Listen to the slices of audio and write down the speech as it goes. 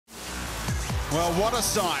Well, what a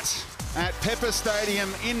sight at Pepper Stadium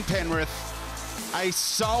in Penrith. A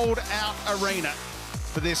sold-out arena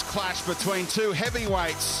for this clash between two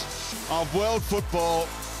heavyweights of world football.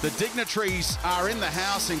 The dignitaries are in the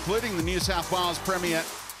house, including the New South Wales Premier,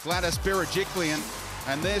 Gladys Berejiklian.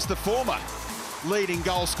 And there's the former leading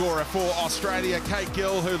goal scorer for Australia, Kate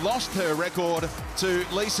Gill, who lost her record to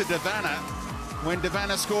Lisa Devanna when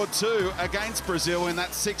Devanna scored 2 against Brazil in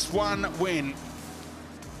that 6-1 win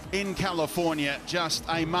in California just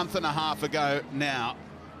a month and a half ago now.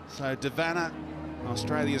 So Devanna,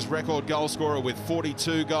 Australia's record goal scorer with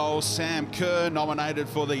 42 goals. Sam Kerr nominated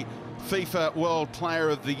for the FIFA World Player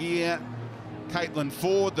of the Year. Caitlin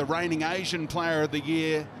Ford, the reigning Asian Player of the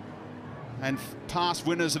Year. And past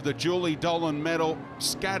winners of the Julie Dolan medal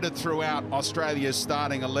scattered throughout Australia's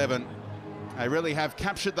starting 11. They really have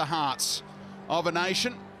captured the hearts of a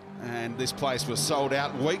nation, and this place was sold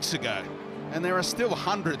out weeks ago. And there are still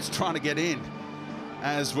hundreds trying to get in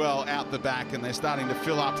as well out the back, and they're starting to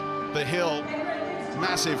fill up the hill.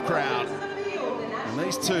 Massive crowd. And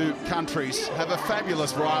these two countries have a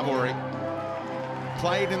fabulous rivalry.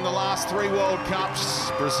 Played in the last 3 World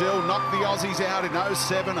Cups. Brazil knocked the Aussies out in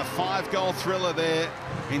 07, a 5-goal thriller there.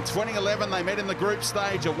 In 2011, they met in the group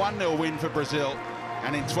stage, a 1-0 win for Brazil.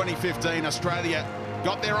 And in 2015, Australia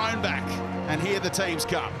got their own back. And here the teams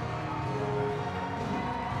come.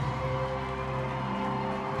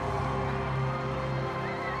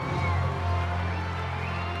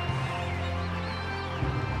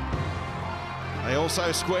 They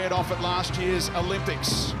also squared off at last year's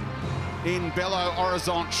Olympics in Belo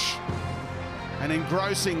Horizonte. An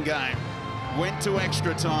engrossing game. Went to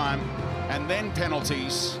extra time and then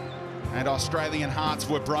penalties. And Australian hearts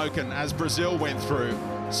were broken as Brazil went through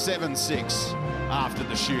 7-6 after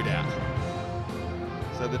the shootout.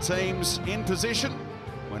 So the teams in position.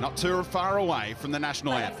 We're not too far away from the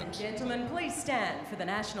national anthems. Ladies and gentlemen, please stand for the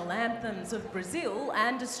national anthems of Brazil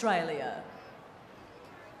and Australia.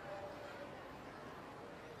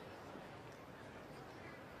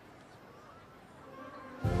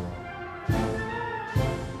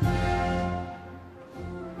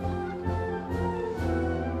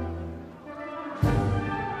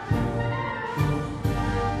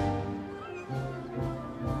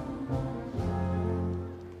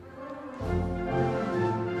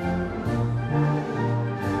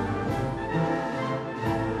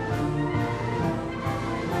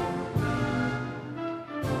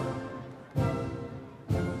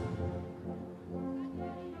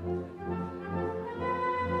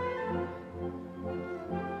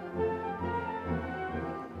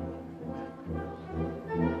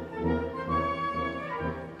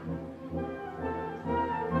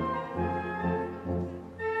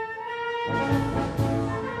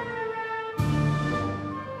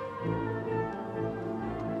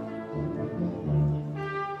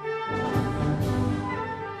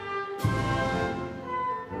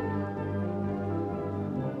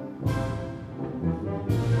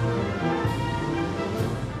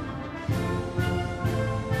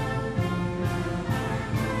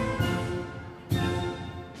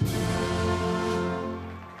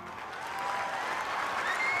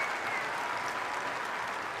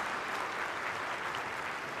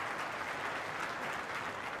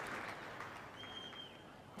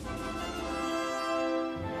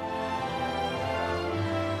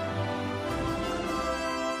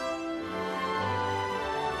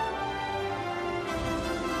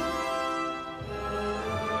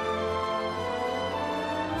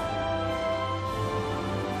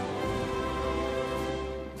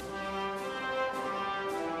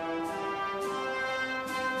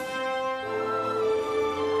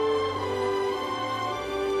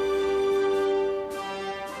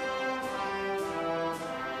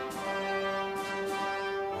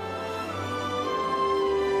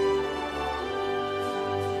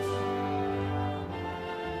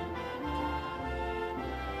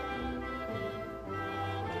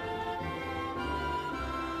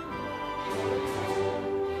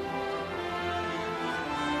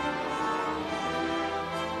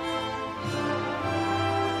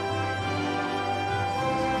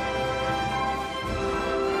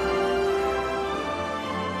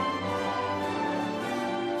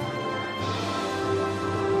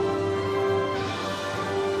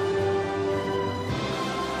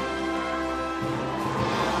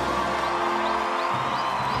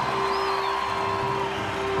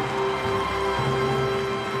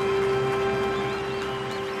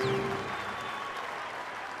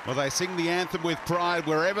 Well, they sing the anthem with pride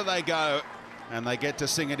wherever they go, and they get to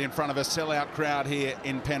sing it in front of a sellout crowd here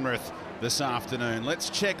in Penrith this afternoon. Let's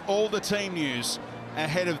check all the team news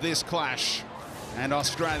ahead of this clash. And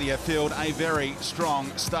Australia field a very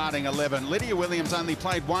strong starting 11. Lydia Williams only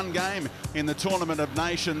played one game in the Tournament of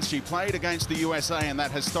Nations. She played against the USA in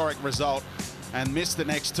that historic result and missed the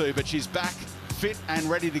next two, but she's back fit and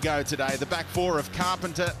ready to go today. The back four of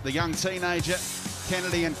Carpenter, the young teenager,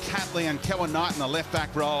 Kennedy and Catley and Kellen Knight in the left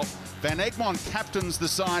back role. Van Egmond captains the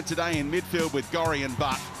side today in midfield with Gorry and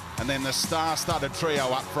Butt. And then the star-studded trio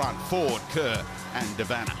up front, Ford, Kerr and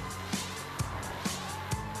Devanna.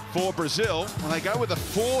 For Brazil, well, they go with a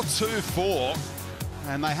 4-2-4,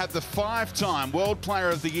 and they have the five-time World Player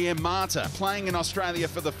of the Year, Marta, playing in Australia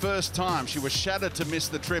for the first time. She was shattered to miss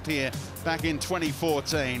the trip here back in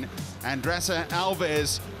 2014. Andressa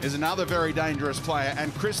Alves is another very dangerous player,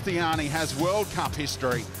 and Christiani has World Cup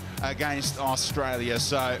history against Australia.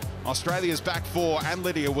 So Australia's back four and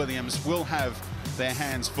Lydia Williams will have their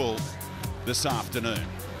hands full this afternoon.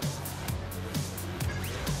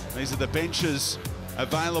 These are the benches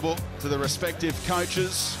available to the respective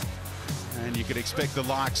coaches, and you could expect the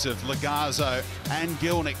likes of Lagazzo and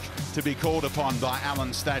Gilnick to be called upon by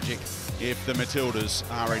Alan Stajic if the Matildas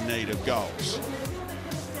are in need of goals.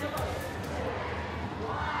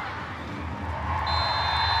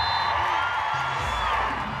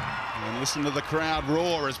 And listen to the crowd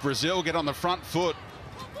roar as Brazil get on the front foot,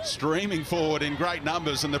 streaming forward in great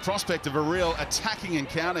numbers, and the prospect of a real attacking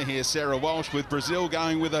encounter here, Sarah Walsh, with Brazil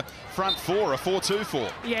going with a front four, a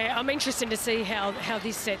 4-2-4. Yeah, I'm interested to see how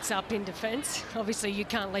this sets up in defence. Obviously, you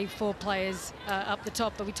can't leave four players up the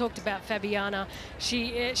top, but we talked about Fabiana.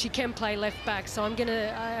 She can play left back, so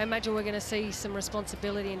I imagine we're going to see some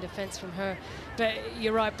responsibility in defence from her. But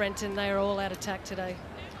you're right, Brenton, they are all out attack today.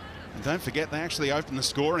 And don't forget, they actually opened the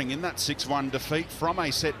scoring in that 6-1 defeat from a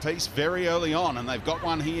set piece very early on, and they've got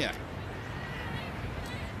one here.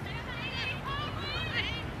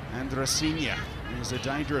 Andressinia is a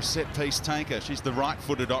dangerous set piece taker. She's the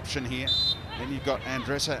right-footed option here. Then you've got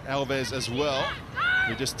Andressa Alves as well,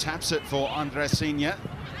 who just taps it for Andressinia.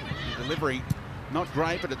 The delivery not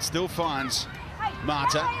great, but it still finds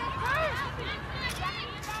Marta.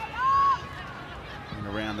 And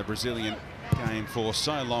around the Brazilian game for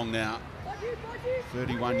so long now,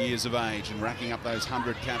 31 years of age and racking up those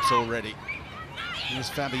 100 caps already. Here's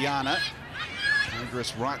Fabiana,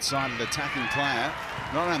 dangerous right-sided attacking player.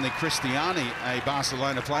 Not only Christiani, a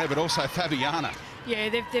Barcelona player, but also Fabiana. Yeah,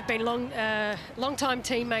 they've been long-time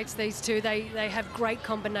teammates, these two. They have great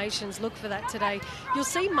combinations. Look for that today. You'll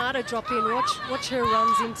see Marta drop in. Watch her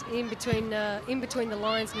runs in between the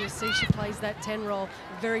lines, and you'll see she plays that 10 role,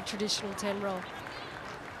 very traditional 10 role.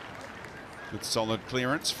 Good solid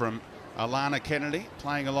clearance from Alana Kennedy,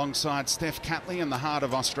 playing alongside Steph Catley in the heart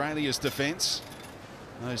of Australia's defence.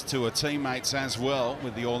 Those two are teammates as well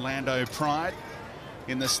with the Orlando Pride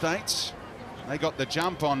in the States. They got the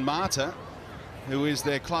jump on Marta, who is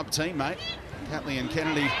their club teammate. Catley and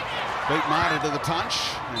Kennedy beat Marta to the punch,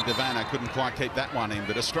 and Devanna couldn't quite keep that one in.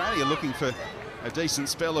 But Australia looking for a decent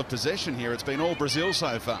spell of possession here. It's been all Brazil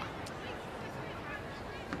so far.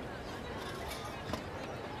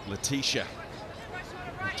 Letitia,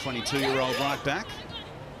 22-year-old right back,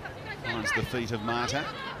 finds the feet of Marta.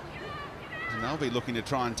 And they'll be looking to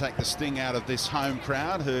try and take the sting out of this home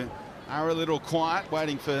crowd, who are a little quiet,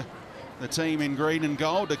 waiting for the team in green and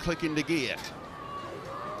gold to click into gear.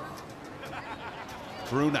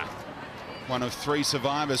 Bruna, one of three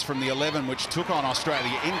survivors from the 11 which took on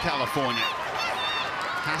Australia in California.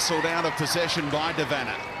 Hassled out of possession by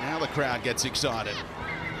Devanna. Now the crowd gets excited.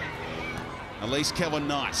 Elise Kellen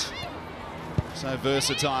Knight, so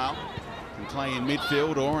versatile, can play in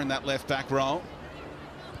midfield or in that left back role.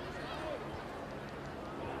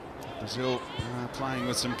 Brazil playing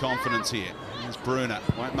with some confidence here. There's Bruna,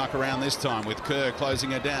 won't muck around this time with Kerr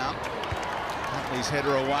closing her down. Catley's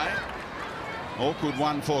header away. Awkward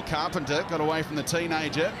one for Carpenter, got away from the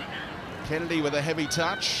teenager. Kennedy with a heavy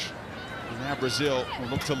touch. And now Brazil will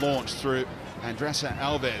look to launch through Andressa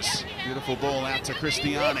Alves. Beautiful ball out to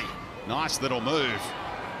Christiani. Nice little move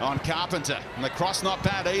on Carpenter. And the cross not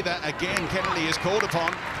bad either. Again, Kennedy is called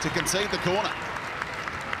upon to concede the corner.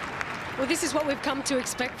 Well, this is what we've come to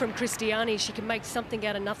expect from Christiani. She can make something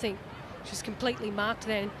out of nothing. She's completely marked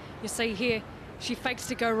then. You see here, she fakes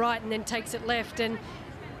to go right and then takes it left. And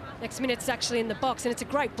next minute it's actually in the box. And it's a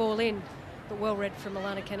great ball in, but well read from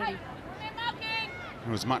Alana Kennedy. It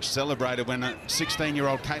was much celebrated when a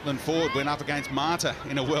 16-year-old Caitlin Ford went up against Marta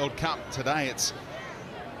in a World Cup. Today it's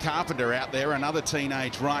Carpenter out there, another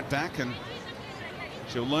teenage right back, and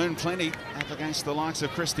she'll learn plenty up against the likes of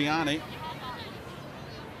Christiani.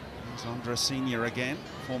 There's Andressinia again,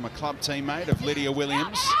 former club teammate of Lydia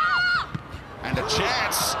Williams. And a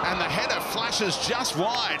chance, and the header flashes just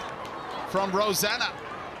wide from Rosanna.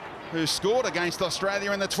 who scored against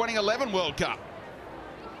Australia in the 2011 World Cup.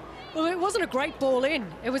 Well, it wasn't a great ball in.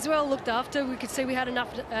 It was well looked after. We could see we had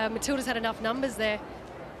enough, Matildas had enough numbers there.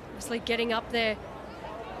 Obviously getting up there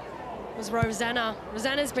was Rosanna.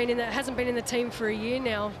 Rosanna's been in hasn't been in the team for a year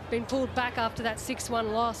now. Been pulled back after that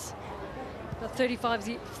 6-1 loss. About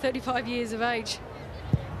 35 years of age.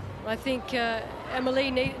 I think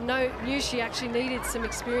Emily knew she actually needed some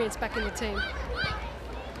experience back in the team.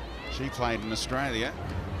 She played in Australia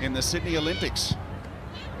in the Sydney Olympics.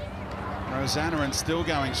 Rosanna, and still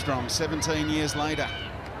going strong 17 years later.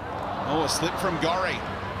 Oh, a slip from Gorry.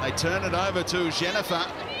 They turn it over to Jennifer.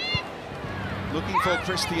 Looking for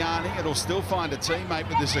Cristiani. It'll still find a teammate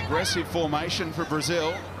with this aggressive formation for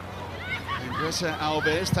Brazil. Andressa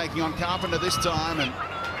Alves taking on Carpenter this time, and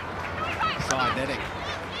side netting.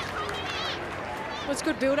 Well, it's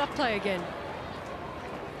good build-up play again.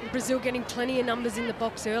 Brazil getting plenty of numbers in the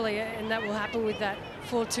box earlier, and that will happen with that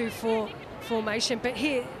 4-2-4 formation. But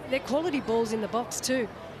here, they're quality balls in the box too.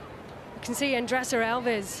 You can see Andressa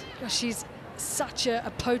Alves. She's such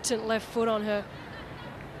a potent left foot on her.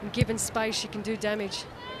 And given space, she can do damage.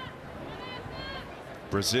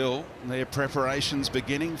 Brazil, their preparations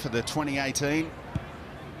beginning for the 2018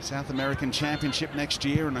 South American Championship next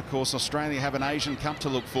year. And of course, Australia have an Asian Cup to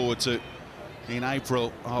look forward to in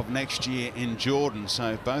April of next year in Jordan.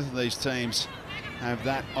 So both of these teams have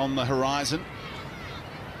that on the horizon.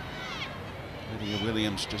 Lydia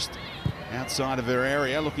Williams just outside of her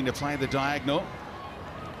area, looking to play the diagonal.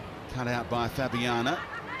 Cut out by Fabiana.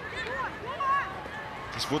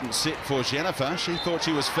 Just wouldn't sit for Jennifer. She thought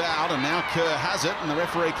she was fouled, and now Kerr has it, and the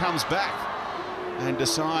referee comes back and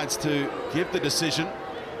decides to give the decision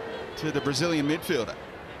to the Brazilian midfielder.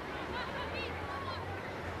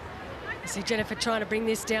 You see Jennifer trying to bring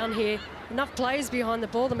this down here. Enough players behind the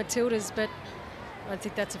ball, the Matildas, but I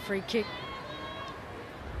think that's a free kick.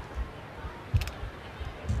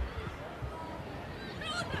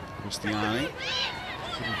 Cristiani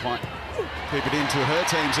couldn't quite keep it into her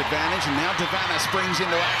team's advantage, and now Davana springs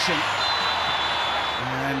into action.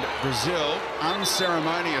 And Brazil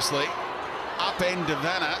unceremoniously upend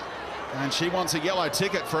Davana, and she wants a yellow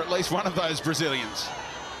ticket for at least one of those Brazilians.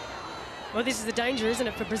 Well, this is the danger, isn't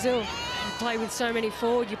it, for Brazil? You play with so many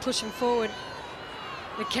forward, you push them forward.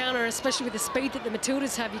 The counter, especially with the speed that the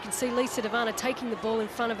Matildas have, you can see Lisa Davana taking the ball in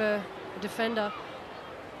front of her defender.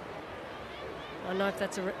 I don't know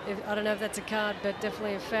if that's a card, but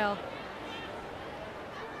definitely a foul.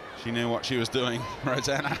 She knew what she was doing,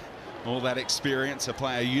 Rosanna. All that experience, a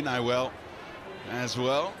player you know well as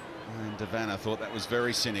well. And Davana thought that was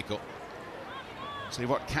very cynical. See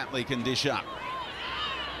what Catley can dish up.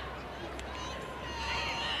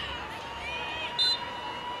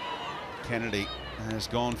 Kennedy has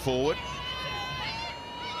gone forward.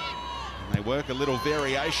 And they work a little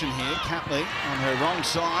variation here. Catley on her wrong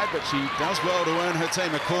side, but she does well to earn her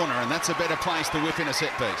team a corner, and that's a better place to whip in a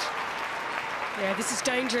set piece. Yeah, this is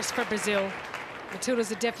dangerous for Brazil. Matildas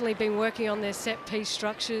have definitely been working on their set piece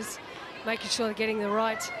structures, making sure they're getting the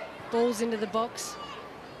right balls into the box.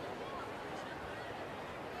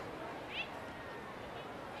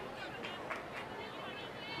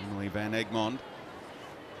 Emily Van Egmond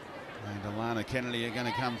and Alana Kennedy are going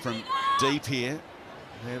to come from deep here.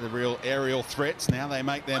 They're the real aerial threats. Now they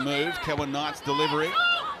make their move. Kelwyn Knight's delivery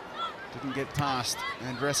didn't get past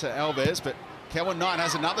Andressa Alves, but Kelwyn Knight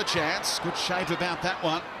has another chance. Good shape about that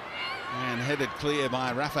one. And headed clear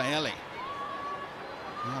by Raffaelli.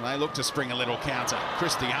 Well, they look to spring a little counter.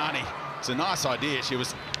 Cristiani, it's a nice idea. She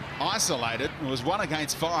was isolated. It was 1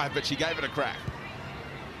 against 5, but she gave it a crack.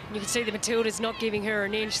 You can see the Matildas not giving her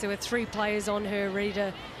an inch. There were 3 players on her ready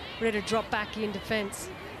to drop back in defence.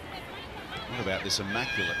 What about this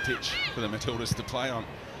immaculate pitch for the Matildas to play on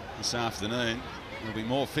this afternoon? There'll be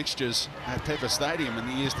more fixtures at Pepper Stadium in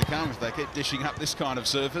the years to come if they keep dishing up this kind of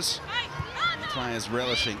surface. The players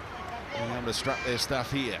relishing being able to strut their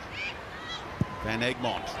stuff here. Van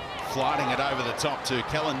Egmond flighting it over the top to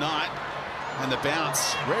Kelwyn Knight, and the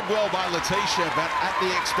bounce read well by Letitia, but at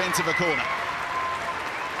the expense of a corner.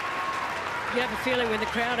 You have a feeling when the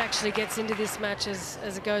crowd actually gets into this match as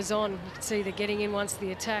it goes on, you can see they're getting in once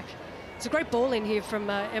the attack. It's a great ball in here from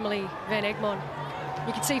Emily Van Egmond.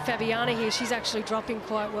 You can see Fabiana here, she's actually dropping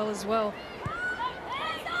quite well as well.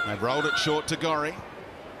 They've rolled it short to Gorry.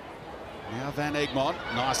 Now Van Egmond,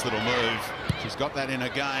 nice little move. She's got that in her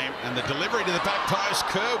game, and the delivery to the back post,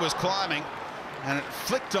 Kerr was climbing, and it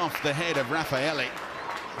flicked off the head of Raffaelli.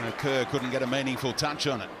 So Kerr couldn't get a meaningful touch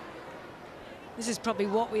on it. This is probably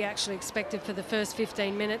what we actually expected for the first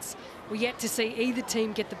 15 minutes. We're yet to see either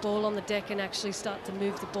team get the ball on the deck and actually start to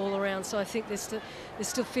move the ball around. So I think they're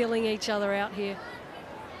still feeling each other out here.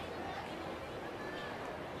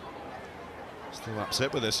 Still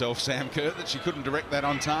upset with herself, Sam Kerr, that she couldn't direct that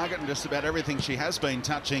on target, and just about everything she has been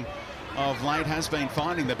touching of late has been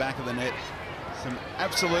finding the back of the net. Some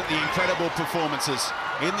absolutely incredible performances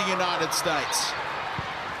in the United States.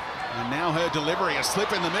 And now her delivery, a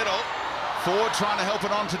slip in the middle. Ford trying to help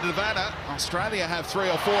it on to Devana. Australia have 3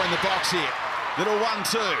 or 4 in the box here. Little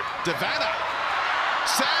 1-2. Devana.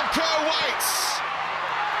 Sam Kerr waits.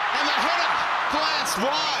 And the header glanced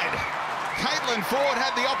wide. Caitlin Ford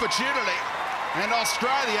had the opportunity. And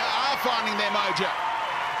Australia are finding their mojo.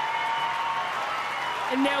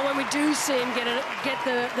 And now when we do see him get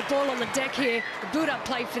the ball on the deck here, the build-up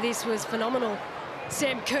play for this was phenomenal.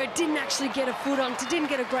 Sam Kerr didn't actually get a foot on, didn't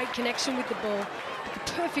get a great connection with the ball. But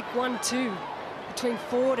the perfect 1-2 between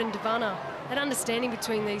Ford and Devana. That understanding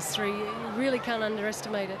between these three, you really can't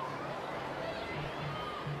underestimate it.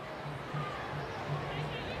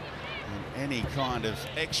 And any kind of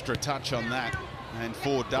extra touch on that, and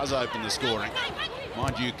Ford does open the scoring.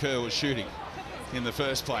 Mind you, Kerr was shooting in the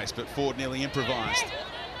first place, but Ford nearly improvised.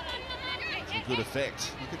 Some good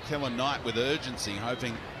effect. Look at Kellen Knight with urgency,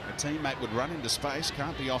 hoping a teammate would run into space.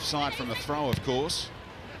 Can't be offside from a throw, of course.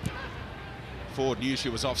 Ford knew she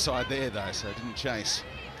was offside there, though, so didn't chase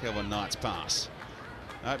Kellen Knight's pass.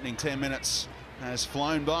 Opening 10 minutes has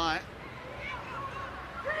flown by.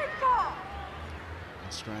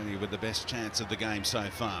 Australia with the best chance of the game so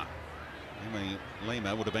far. Emily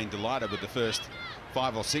Lima would have been delighted with the first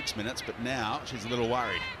 5 or 6 minutes, but now she's a little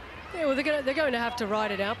worried. Yeah, well, they're going to have to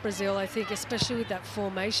ride it out, Brazil, I think, especially with that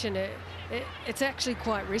formation. It's actually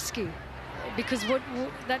quite risky, because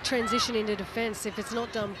that transition into defence, if it's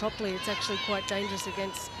not done properly, it's actually quite dangerous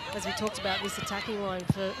against, as we talked about, this attacking line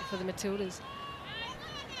for the Matildas.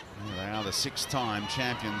 Well, they are the 6-time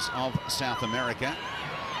champions of South America.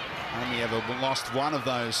 Only ever lost one of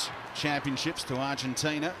those championships to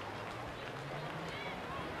Argentina.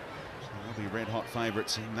 So they'll be red-hot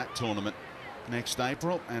favourites in that tournament next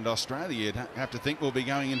April. And Australia, you'd have to think, will be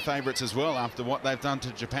going in favourites as well after what they've done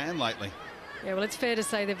to Japan lately. Yeah, well, it's fair to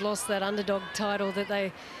say they've lost that underdog title that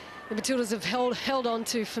the Matildas have held on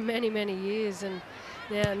to for many, many years. And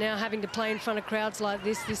now having to play in front of crowds like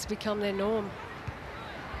this become their norm.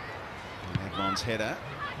 Edmond's header.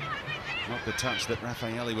 Not the touch that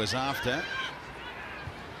Raffaelli was after.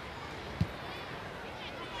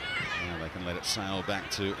 Now they can let it sail back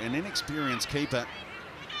to an inexperienced keeper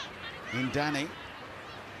in Danny.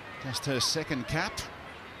 Just her second cap.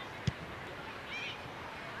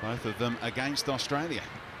 Both of them against Australia.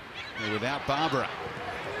 They're without Barbara.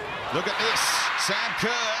 Look at this. Sam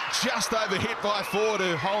Kerr just overhit by Ford,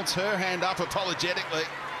 who holds her hand up apologetically.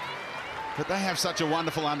 But they have such a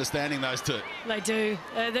wonderful understanding, those two. They do.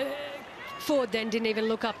 Ford then didn't even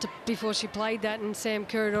look up before she played that, and Sam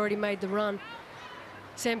Kerr had already made the run.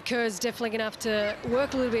 Sam Kerr's definitely going to have to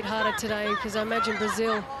work a little bit harder today, because I imagine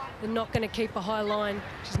Brazil are not going to keep a high line.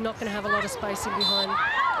 She's not going to have a lot of space in behind.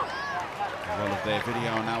 A lot of their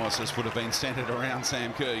video analysis would have been centred around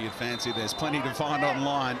Sam Kerr, you'd fancy. There's plenty to find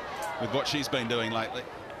online with what she's been doing lately.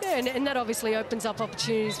 Yeah, and that obviously opens up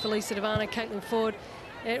opportunities for Lisa Devana, Caitlin Ford.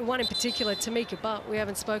 One in particular, Tamika Butt. We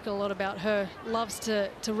haven't spoken a lot about her. Loves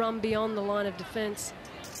to run beyond the line of defence.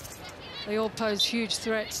 They all pose huge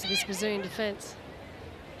threats to this Brazilian defence.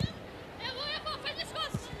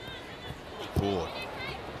 Ford.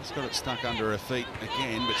 She's got it stuck under her feet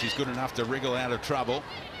again, but she's good enough to wriggle out of trouble.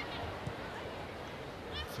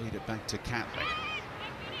 Feed it back to Catley.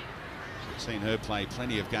 We've seen her play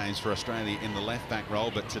plenty of games for Australia in the left-back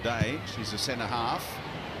role, but today she's a centre-half.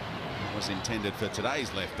 Was intended for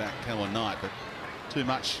today's left back, Kellen Knight, but too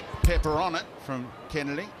much pepper on it from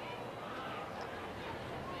Kennedy.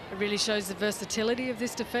 It really shows the versatility of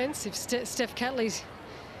this defence. If Steph Catley's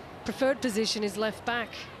preferred position is left back,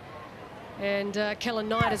 and Kellen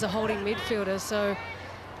Knight is a holding midfielder, so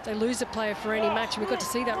they lose a player for any match. And we've got to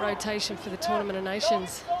see that rotation for the Tournament of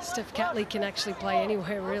Nations. Steph Catley can actually play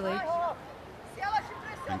anywhere, really.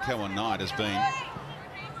 And Kellen Knight has been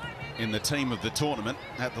in the team of the tournament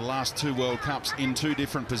at the last 2 World Cups in 2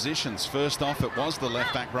 different positions. First off, it was the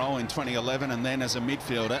left-back role in 2011, and then as a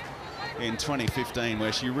midfielder in 2015,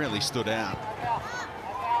 where she really stood out,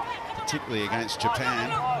 particularly against Japan.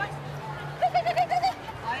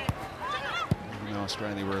 Even though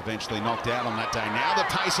Australia were eventually knocked out on that day. Now the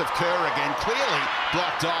pace of Kerr again, clearly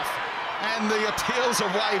blocked off, and the appeals are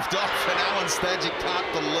waved off, and Alan Stajic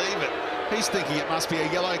can't believe it. He's thinking it must be a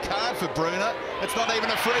yellow card for Bruna. It's not even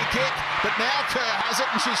a free kick, but now Kerr has it,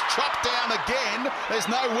 and she's chopped down again. There's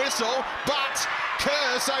no whistle, but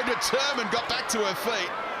Kerr, so determined, got back to her feet.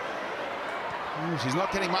 She's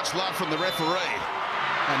not getting much love from the referee.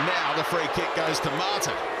 And now the free kick goes to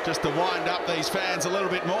Marta, just to wind up these fans a little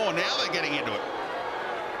bit more. Now they're getting into it.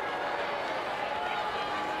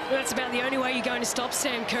 Well, that's about the only way you're going to stop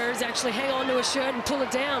Sam Kerr, is actually hang on to her shirt and pull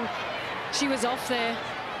it down. She was off there.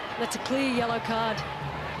 That's a clear yellow card.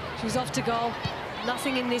 She was off to goal.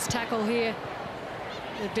 Nothing in this tackle here.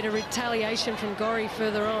 A bit of retaliation from Gorry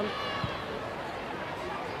further on.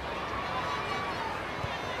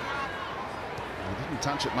 He didn't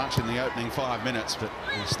touch it much in the opening 5 minutes, but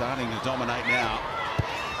he's starting to dominate now.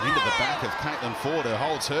 Into the back of Caitlin Ford, who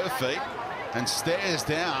holds her feet and stares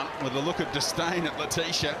down with a look of disdain at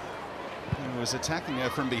Letitia, who was attacking her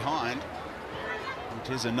from behind, which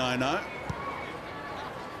is a no-no.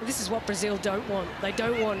 This is what Brazil don't want. They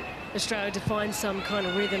don't want Australia to find some kind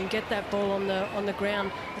of rhythm, get that ball on the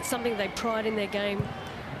ground. It's something they pride in their game.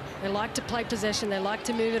 They like to play possession. They like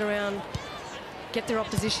to move it around, get their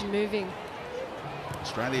opposition moving.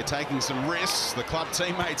 Australia taking some risks. The club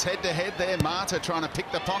teammates head-to-head there. Marta trying to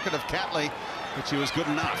pick the pocket of Catley, but she was good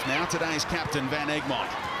enough. Now today's captain, Van Egmond.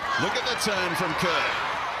 Look at the turn from Kerr.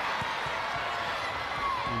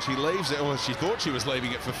 And she leaves it, or she thought she was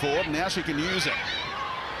leaving it for Ford. Now she can use it.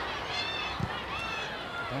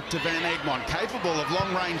 Back to Van Egmond, capable of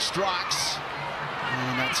long-range strikes.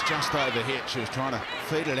 And that's just overhit. She was trying to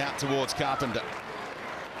feed it out towards Carpenter.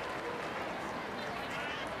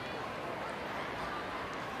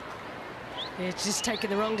 Yeah, it's just taken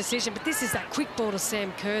the wrong decision, but this is that quick ball to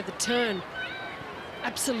Sam Kerr, the turn.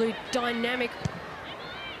 Absolute dynamic.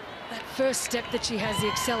 That first step that she has, the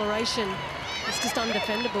acceleration, it's just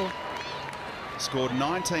undefendable. Scored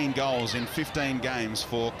 19 goals in 15 games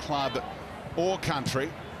for club or country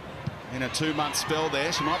in a 2-month spell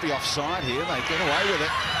there. She might be offside here. They get away with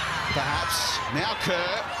it, perhaps. Now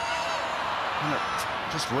Kerr.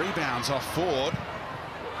 Just rebounds off Ford.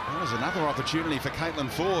 That was another opportunity for Caitlin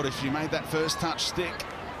Ford if she made that first touch stick.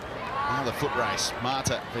 Now the foot race.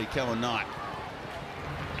 Marta v Kellen Knight.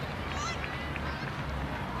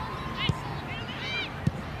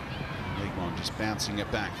 Egmond just bouncing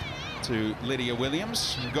it back to Lydia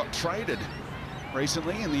Williams, who got traded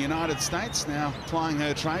recently in the United States, now plying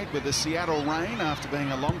her trade with the Seattle Reign after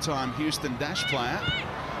being a long-time Houston Dash player.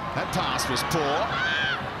 That pass was poor.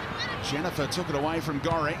 Jennifer took it away from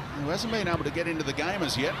Gorry, who hasn't been able to get into the game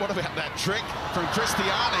as yet. What about that trick from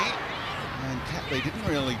Christiani? And Catley didn't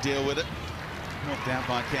really deal with it. Knocked out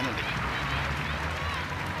by Kennedy.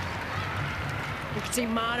 You can see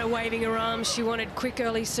Marta waving her arms. She wanted quick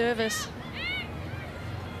early service.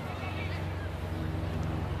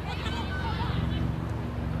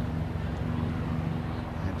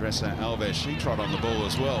 Andressa Alves, she trod on the ball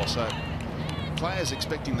as well, so players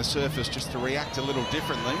expecting the surface just to react a little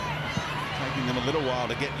differently, taking them a little while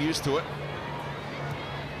to get used to it.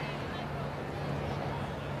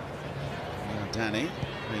 Now Danny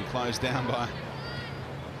being closed down by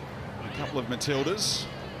a couple of Matildas.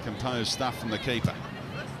 Composed stuff from the keeper.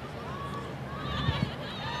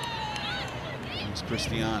 It's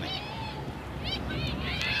Christiani.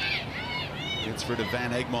 Gets rid of Van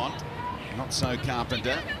Egmond. Not so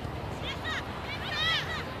Carpenter.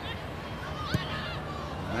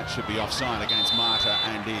 And that should be offside against Marta,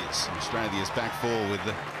 and is. Australia's back four with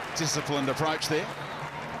the disciplined approach there.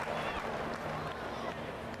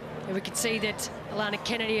 And we could see that Alana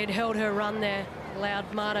Kennedy had held her run there,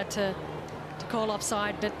 allowed Marta to call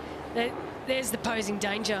offside, but there's the posing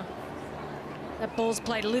danger. That ball's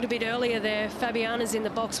played a little bit earlier there. Fabiana's in the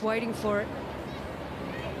box waiting for it.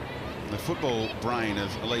 The football brain of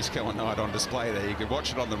Elise Cohen-Knight on display there. You could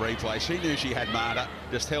watch it on the replay. She knew she had Marta,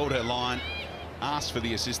 just held her line, asked for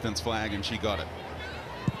the assistance flag, and she got it.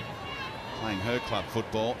 Playing her club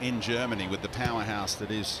football in Germany with the powerhouse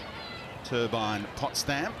that is Turbine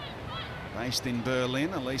Potsdam. Based in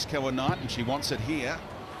Berlin, Elise Cohen-Knight, and she wants it here.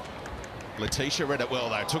 Letitia read it well,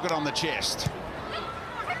 though. Took it on the chest.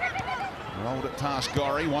 Rolled it past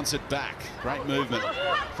Gorry, wants it back. Great movement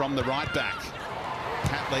from the right back.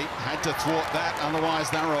 Catley had to thwart that, otherwise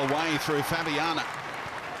they were away through Fabiana.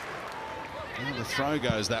 And the throw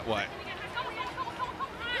goes that way.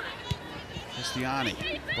 Christiani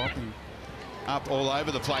bopping up all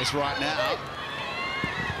over the place right now.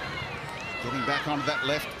 Getting back onto that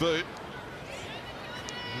left boot.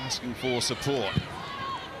 Asking for support.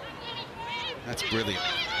 That's brilliant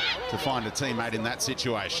to find a teammate in that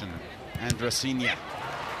situation. Andrasinia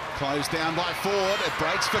closed down by Ford. It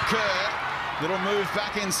breaks for Kerr. Little move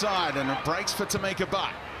back inside, and it breaks for Tamika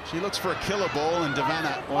Butt. She looks for a killer ball, and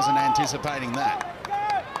Devanna wasn't anticipating that.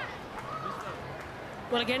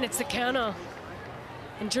 Well, again, it's the counter.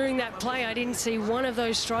 And during that play, I didn't see one of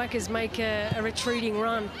those strikers make a retreating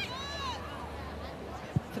run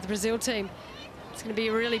for the Brazil team. It's going to be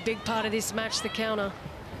a really big part of this match, the counter.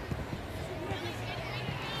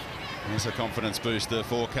 There's a confidence booster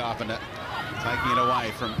for Carpenter. Taking it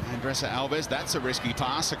away from Andressa Alves. That's a risky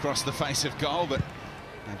pass across the face of goal, but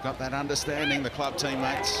they've got that understanding, the club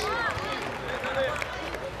teammates.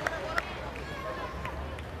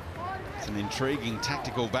 It's an intriguing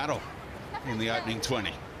tactical battle in the opening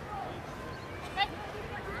 20.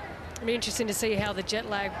 It'll be interesting to see how the jet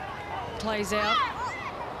lag plays out,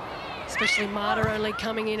 especially Marta only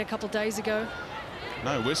coming in a couple of days ago.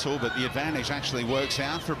 No whistle, but the advantage actually works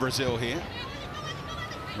out for Brazil here.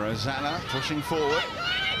 Rosanna pushing forward.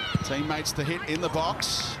 Teammates to hit in the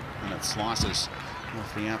box. And it slices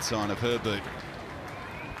off the outside of her boot.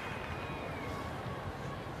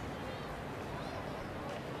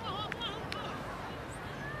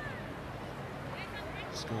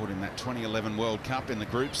 Scored in that 2011 World Cup in the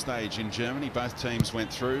group stage in Germany. Both teams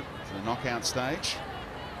went through to the knockout stage.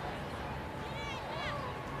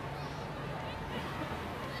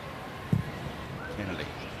 Kennedy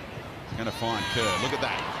going to find Kerr. Look at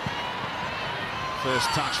that. First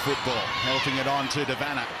touch football, helping it on to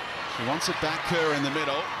Devanna. She wants it back, Kerr in the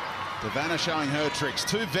middle. Devanna showing her tricks.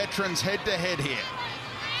 Two veterans head to head here.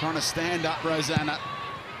 Trying to stand up Rosanna.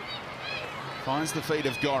 Finds the feet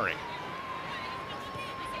of Gorry.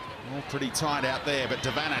 All pretty tight out there, but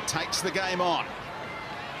Devanna takes the game on.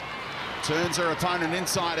 Turns her opponent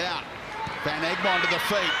inside out. Van Egmond to the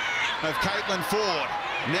feet of Caitlin Ford.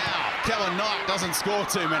 Now, Kellen Knight doesn't score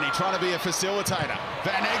too many, trying to be a facilitator.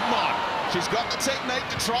 Van Egmond, she's got the technique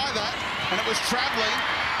to try that, and it was travelling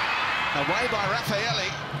away by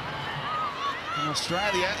Raffaelli. And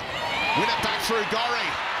Australia win it back through Gorry.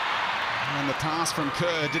 And the pass from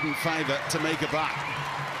Kerr didn't favour Tamika Butt.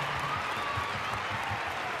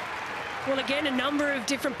 Well, again, a number of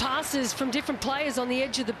different passes from different players on the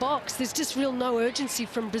edge of the box. There's just real no urgency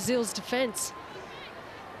from Brazil's defence.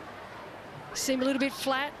 Seem a little bit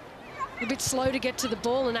flat, a bit slow to get to the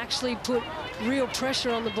ball and actually put real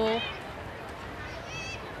pressure on the ball.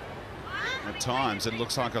 At times, it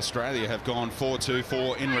looks like Australia have gone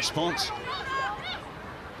 4-2-4 in response.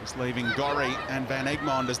 Just leaving Gorry and Van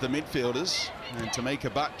Egmond as the midfielders, and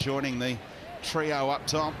Tamika Butt joining the trio up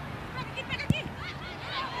top.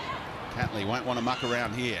 Catley won't want to muck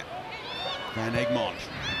around here. Van Egmond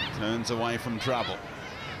turns away from trouble.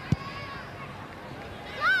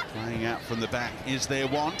 Playing out from the back is their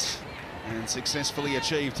want, and successfully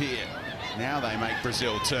achieved here. Now they make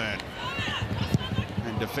Brazil turn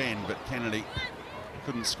and defend, but Kennedy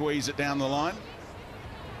couldn't squeeze it down the line.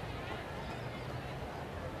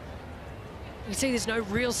 You see there's no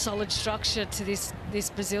real solid structure to this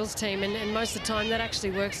Brazil's team, and most of the time that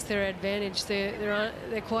actually works to their advantage. They're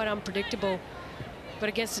quite unpredictable. But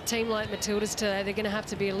against a team like Matildas today, they're going to have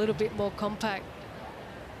to be a little bit more compact.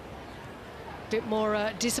 Bit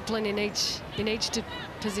more discipline in each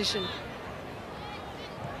position.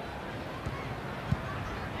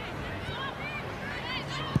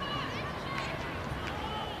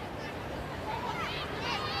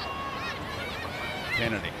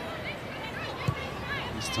 Kennedy.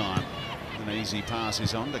 This time an easy pass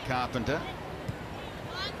is on to Carpenter.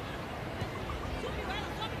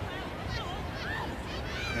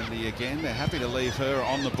 Kennedy again. They're happy to leave her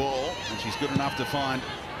on the ball, and she's good enough to find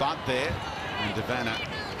Butt there. And Devanna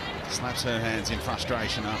slaps her hands in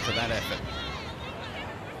frustration after that effort.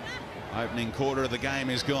 Opening quarter of the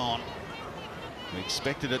game is gone. We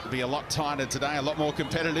expected it to be a lot tighter today, a lot more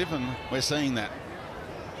competitive, and we're seeing that.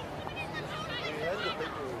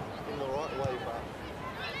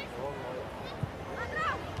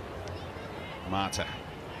 Marta.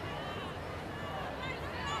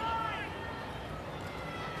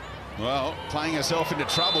 Well, playing herself into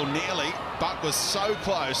trouble nearly. Butt was so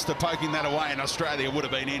close to poking that away, and Australia would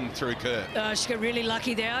have been in through Kerr. She got really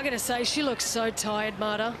lucky there. I'm going to say she looks so tired,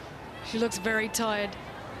 Marta. She looks very tired.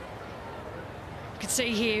 You can see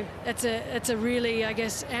here, it's a really, I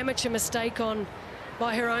guess, amateur mistake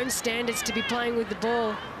by her own standards to be playing with the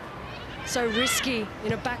ball. So risky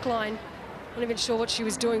in a back line. Not even sure what she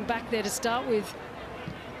was doing back there to start with.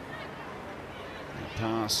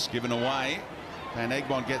 Pass given away. Van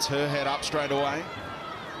Egmond gets her head up straight away.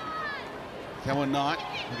 Kellen Knight,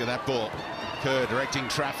 look at that ball. Kerr directing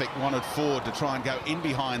traffic, wanted Ford to try and go in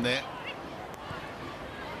behind there.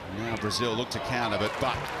 Now Brazil look to counter, but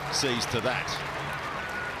Butt sees to that.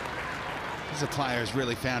 This is a player who's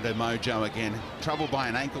really found her mojo again. Troubled by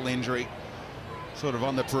an ankle injury, sort of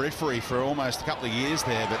on the periphery for almost a couple of years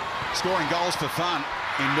there, but scoring goals for fun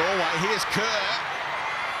in Norway. Here's Kerr.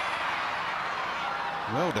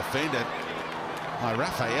 Well defended by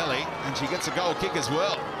Raffaelli, and she gets a goal kick as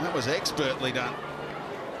well. That was expertly done.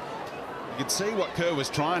 could see what Kerr was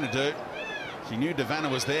trying to do. She knew Devanna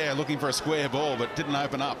was there looking for a square ball, but didn't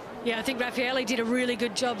open up. Yeah, I think Raffaelli did a really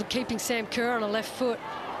good job of keeping Sam Kerr on her left foot.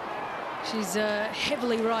 She's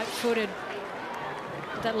heavily right-footed.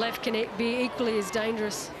 That left can be equally as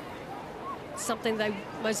dangerous. Something they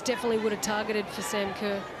most definitely would have targeted for Sam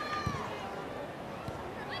Kerr.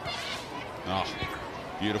 Oh,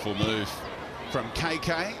 beautiful move from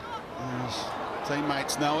KK.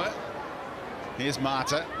 Teammates know it. Here's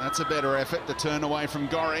Marta. That's a better effort to turn away from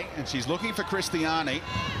Gorry, and she's looking for Cristiani.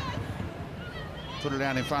 Put it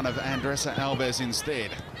out in front of Andressa Alves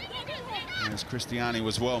instead, as Cristiani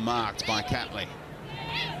was well marked by Catley.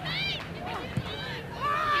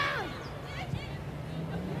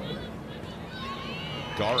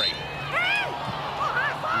 Gorry.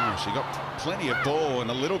 Oh, she got plenty of ball and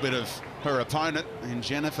a little bit of her opponent in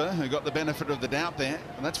Jennifer, who got the benefit of the doubt there.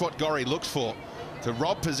 And that's what Gorry looks for, to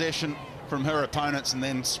rob possession from her opponents and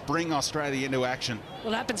then spring Australia into action.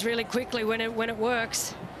 Well, it happens really quickly when it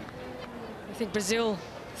works. I think Brazil,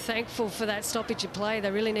 thankful for that stoppage of play. They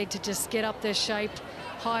really need to just get up their shape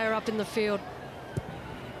higher up in the field.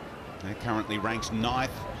 They're currently ranked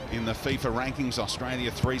 9th in the FIFA rankings. Australia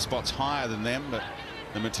 3 spots higher than them, but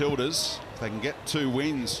the Matildas, if they can get 2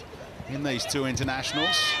 wins in these 2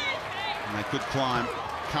 internationals, and they could climb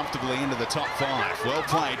comfortably into the top 5. Well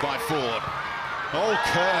played by Ford. Oh,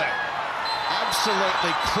 Kerr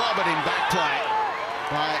absolutely clobbered in back play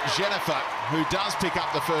by Jennifer, who does pick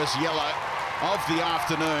up the first yellow of the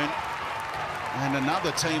afternoon. And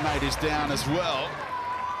another teammate is down as well.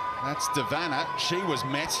 That's Devanna. She was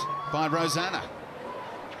met by Rosanna.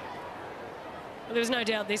 Well, there was no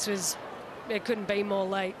doubt it couldn't be more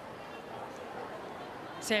late.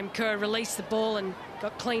 Sam Kerr released the ball and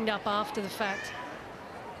got cleaned up after the fact.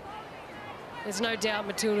 There's no doubt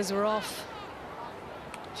Matildas were off.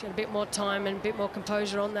 She had a bit more time and a bit more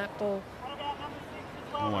composure on that ball.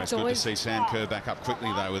 Always good to see Sam Kerr back up quickly,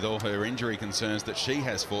 though, with all her injury concerns that she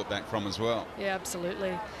has fought back from as well. Yeah,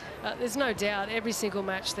 absolutely. There's no doubt every single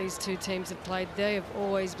match these 2 teams have played, they have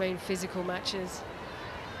always been physical matches.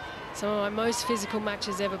 Some of my most physical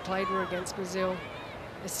matches ever played were against Brazil.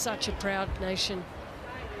 They're such a proud nation.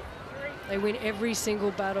 They win every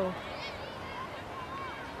single battle.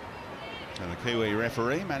 So the Kiwi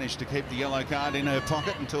referee managed to keep the yellow card in her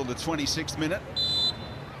pocket until the 26th minute.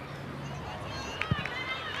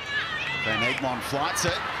 Van Egmond flights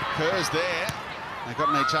it. Kerr's there. They got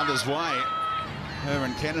in each other's way, her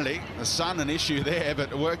and Kennedy. The sun an issue there,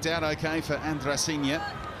 but it worked out okay for Andrasinha.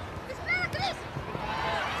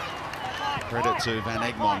 Credit to Van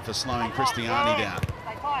Egmond for slowing Cristiani down.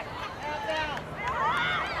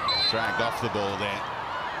 Dragged off the ball there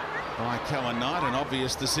by Kellen Knight, an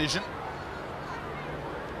obvious decision.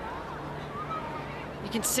 You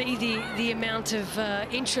can see the amount of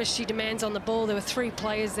interest she demands on the ball. There were 3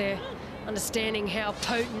 players there, understanding how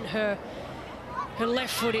potent her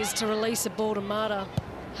left foot is to release a ball to Marta.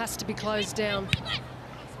 Has to be closed down.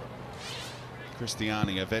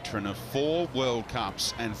 Cristiani, a veteran of 4 World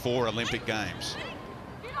Cups and 4 Olympic Games.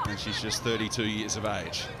 And she's just 32 years of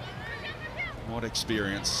age. What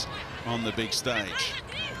experience on the big stage.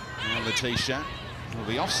 Now Letitia will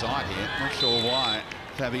be offside here. Not sure why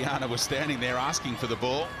Fabiana was standing there asking for the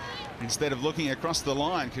ball instead of looking across the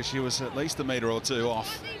line, because she was at least a metre or 2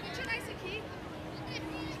 off.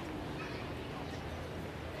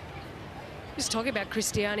 Just talking about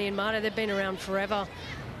Cristiani and Marta, they've been around forever.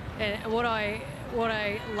 And what I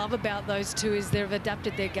love about those 2 is they've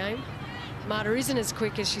adapted their game. Marta isn't as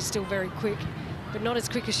quick, as she's still very quick, but not as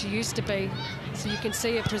quick as she used to be. So you can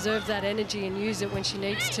see her preserve that energy and use it when she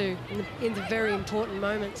needs to in the very important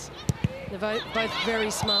moments. They're both very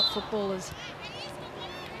smart footballers.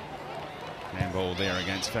 Handball there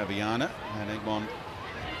against Fabiana. And Egmont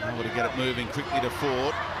able to get it moving quickly to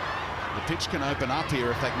Ford. The pitch can open up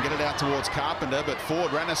here if they can get it out towards Carpenter, but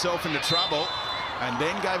Ford ran herself into trouble and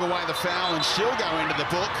then gave away the foul, and she'll go into the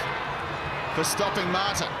book for stopping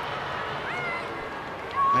Marta.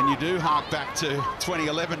 And you do hark back to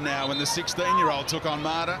 2011 now, when the 16-year-old took on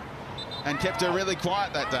Marta and kept her really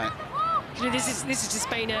quiet that day. You know, this has just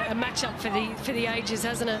been a match-up for the ages,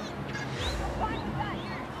 hasn't it?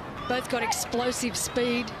 Both got explosive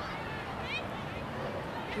speed.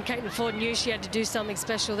 And Caitlin Ford knew she had to do something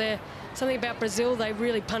special there. Something about Brazil, they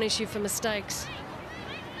really punish you for mistakes.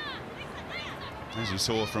 As you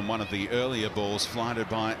saw from one of the earlier balls flighted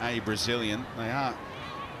by a Brazilian, they are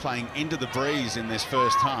playing into the breeze in this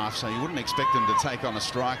first half, so you wouldn't expect them to take on a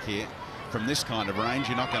strike here from this kind of range.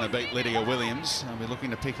 You're not going to beat Lydia Williams. They'll be looking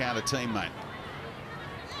to pick out a teammate.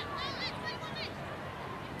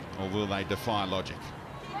 Or will they defy logic?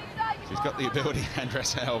 She's got the ability,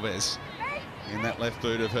 Andressa Alves. in that left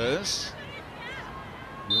boot of hers.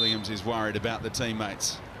 Williams is worried about the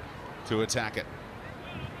teammates to attack it.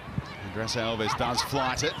 Andressa Alves does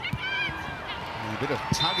flight it. And a bit of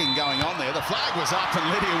tugging going on there. The flag was up and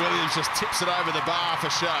Lydia Williams just tips it over the bar for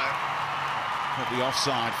show. At the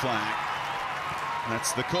offside flag.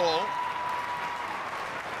 That's the call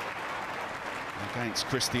against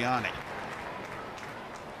Christiani.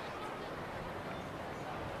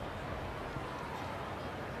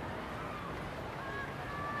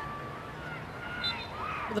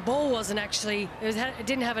 The ball wasn't actually, it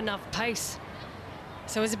didn't have enough pace.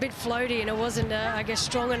 So it was a bit floaty and it wasn't, I guess,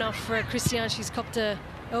 strong enough for Christian. She's copped a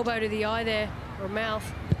elbow to the eye there, or mouth.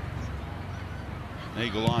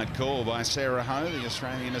 Eagle-eyed call by Sarah Ho, the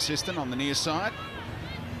Australian assistant, on the near side.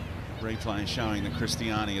 Replay showing that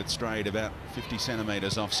Christiani had strayed about 50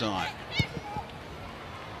 centimetres offside.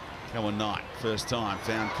 Cohen Knight, first time,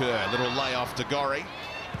 found Kerr. Little layoff to Gorry.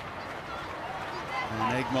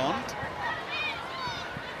 And Egmond.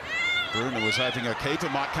 Bruna was hoping her keeper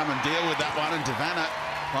might come and deal with that one, and Devanna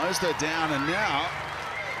closed her down, and now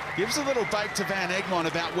gives a little bait to Van Egmond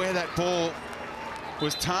about where that ball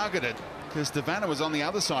was targeted, because Devanna was on the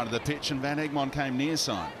other side of the pitch and Van Egmond came near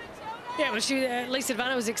side. Yeah, well, Lisa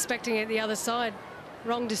Devanna was expecting it the other side.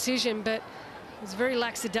 Wrong decision, but it was very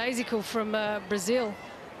lackadaisical from Brazil.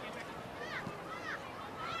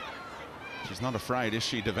 She's not afraid, is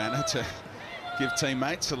she, Devanna, to give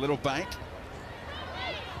teammates a little bait?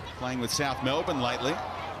 Playing with South Melbourne lately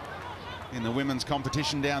in the women's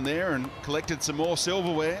competition down there, and collected some more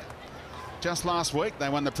silverware. Just last week they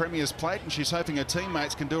won the Premier's Plate, and she's hoping her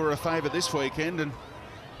teammates can do her a favour this weekend and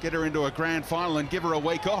get her into a grand final and give her a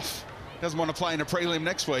week off. Doesn't want to play in a prelim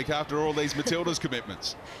next week after all these Matildas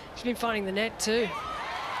commitments. She's been finding the net too.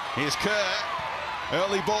 Here's Kerr,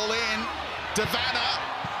 early ball in. Devanna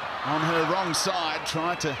on her wrong side,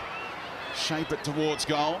 tried to shape it towards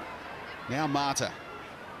goal. Now Marta.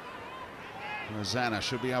 Rosanna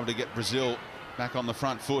should be able to get Brazil back on the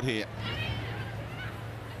front foot here.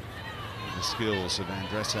 The skills of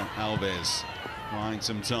Andressa Alves buying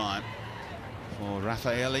some time for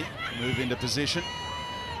Raffaelli to move into position.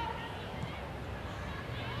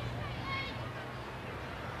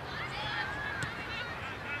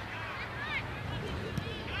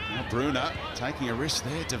 Now Bruna taking a risk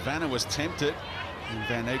there. Devanna was tempted, and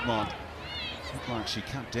Van Egmond looked like she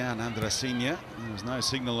cut down Andrasinha. There was no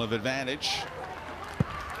signal of advantage.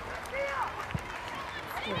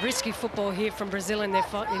 Risky football here from Brazil in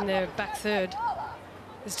their back third.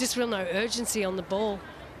 There's just real no urgency on the ball.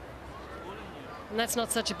 And that's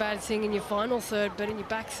not such a bad thing in your final third, but in your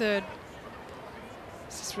back third,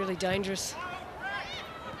 it's just really dangerous.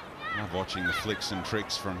 Love watching the flicks and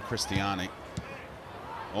tricks from Christiani.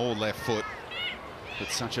 All left foot, but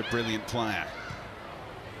such a brilliant player.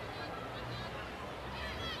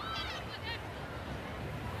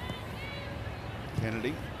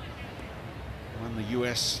 Kennedy won the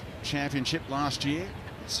US Championship last year.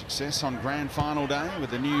 Success on Grand Final Day with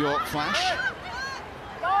the New York Flash.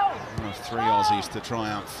 One of 3 Aussies to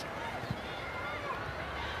triumph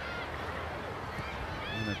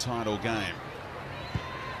in a title game.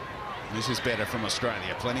 This is better from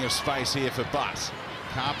Australia. Plenty of space here for Butt.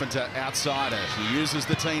 Carpenter outside her. She uses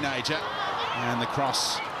the teenager. And the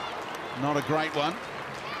cross, not a great one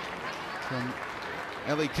from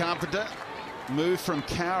Ellie Carpenter. Moved from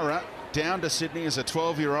Cowra down to Sydney as a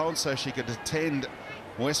 12-year-old so she could attend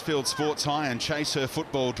Westfield Sports High and chase her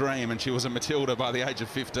football dream, and she was a Matilda by the age of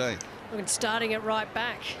 15. And starting at right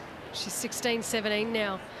back. She's 16, 17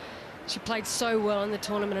 now. She played so well in the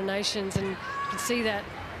Tournament of Nations, and you can see that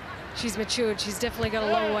she's matured. She's definitely got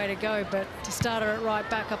a long way to go, but to start her at right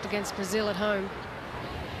back up against Brazil at home.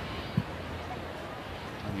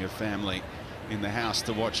 Plenty of family in the house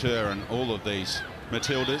to watch her and all of these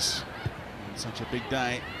Matildas. Such a big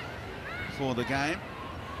day for the game.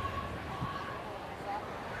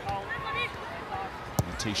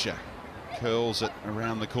 Letitia curls it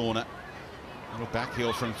around the corner. Little back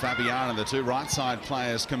heel from Fabiana. The two right side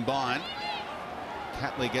players combine.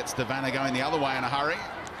 Catley gets Devanna going the other way in a hurry.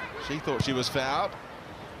 She thought she was fouled.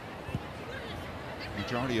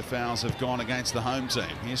 Majority of fouls have gone against the home team.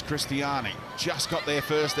 Here's Christiani. Just got there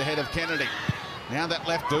first ahead of Kennedy. Now that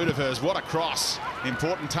left boot of hers, what a cross.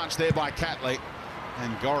 Important touch there by Catley.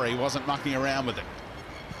 And Gorry wasn't mucking around with it.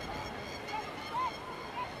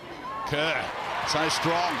 Kerr, so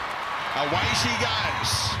strong. Away she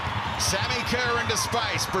goes. Sammy Kerr into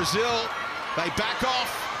space. Brazil, they back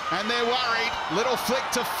off and they're worried. Little flick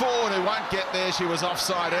to Ford, who won't get there. She was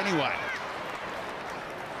offside anyway.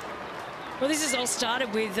 Well, this has all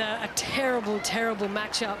started with a terrible, terrible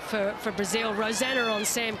matchup for Brazil. Rosanna on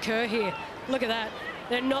Sam Kerr here. Look at that.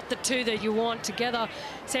 They're not the two that you want together.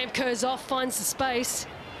 Sam Kerr's off, finds the space.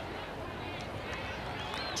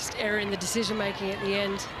 Just error in the decision-making at the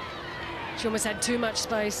end. She almost had too much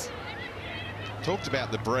space. Talked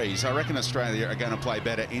about the breeze. I reckon Australia are going to play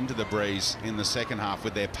better into the breeze in the second half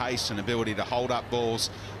with their pace and ability to hold up balls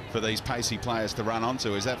for these pacey players to run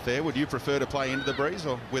onto. Is that fair? Would you prefer to play into the breeze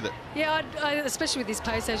or with it? Yeah, especially with this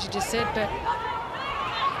pace, as you just said, but...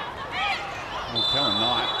 Well, Kellen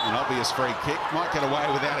Knight, an obvious free kick. Might get away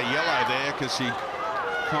without a yellow there because she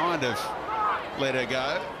kind of let her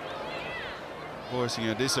go. Voicing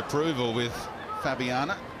her disapproval with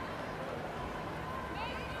Fabiana.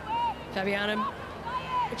 Fabiana,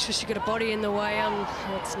 it's just she got a body in the way.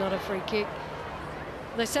 It's not a free kick.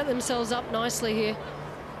 They set themselves up nicely here.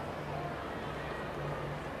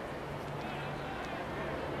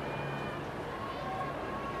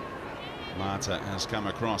 Marta has come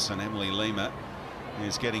across, and Emily Lima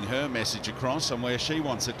is getting her message across on where she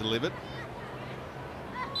wants it delivered.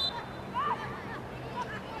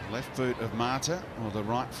 Left boot of Marta, or the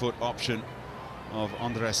right foot option of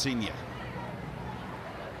Andrasinha.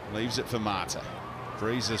 Leaves it for Marta.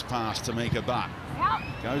 Breezes past Tamika Butt.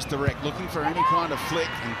 Goes direct, looking for any kind of flick,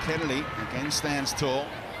 and Kennedy again stands tall.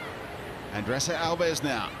 Andressa Alves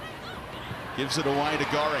now. Gives it away to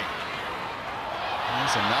Gorry.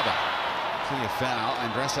 There's another clear foul.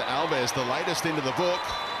 Andressa Alves, the latest into the book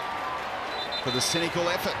for the cynical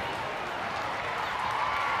effort.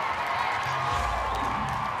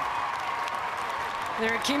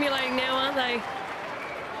 They're accumulating now, aren't they?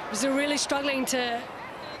 They're really struggling to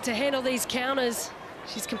handle these counters.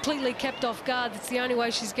 She's completely kept off guard. That's the only way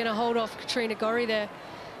she's going to hold off Katrina Gorry there.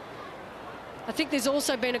 I think there's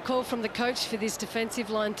also been a call from the coach for this defensive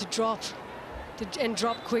line to drop and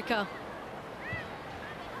drop quicker.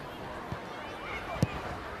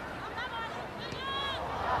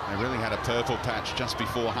 They really had a purple patch just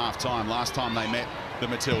before half-time last time they met the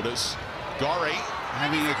Matildas. Gorry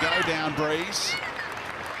having a go-down breeze.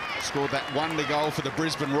 Scored that wonder goal for the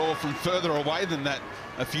Brisbane Roar from further away than that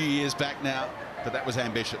a few years back now, but that was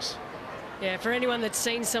ambitious. Yeah, for anyone that's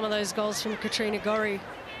seen some of those goals from Katrina Gorry,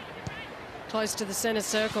 close to the centre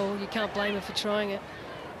circle, you can't blame her for trying it.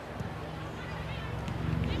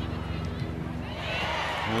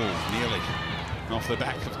 Oh, nearly off the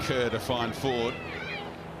back of Kerr to find Ford.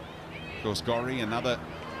 Of course, Gorry, another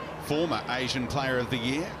former Asian Player of the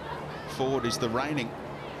Year. Ford is the reigning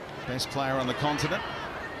best player on the continent.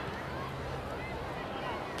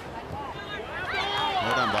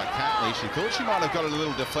 Well done by Catley. She thought she might have got a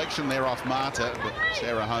little deflection there off Marta, but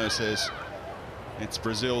Sarah Ho says it's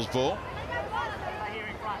Brazil's ball.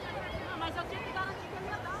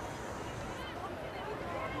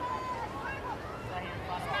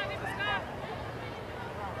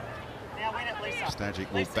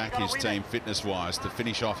 Stajic will back his team fitness-wise to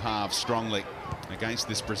finish off halves strongly against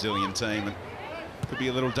this Brazilian team, and could be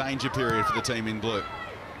a little danger period for the team in blue.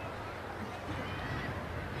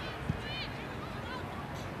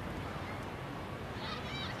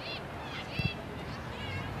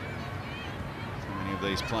 So many of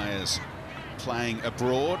these players playing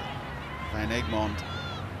abroad. Van Egmond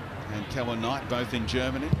and Kellen Knight both in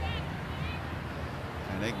Germany.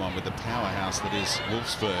 Van Egmond with the powerhouse that is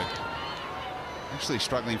Wolfsburg. Actually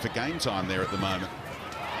struggling for game time there at the moment.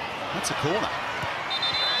 That's a corner.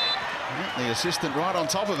 The assistant right on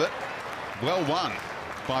top of it. Well won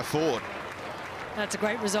by Ford. That's a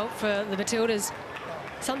great result for the Matildas.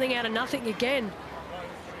 Something out of nothing again.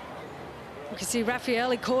 You can see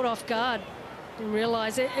Raffaelli caught off guard and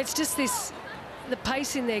realise it's just this, the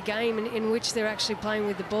pace in their game in which they're actually playing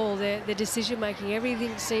with the ball, their decision-making.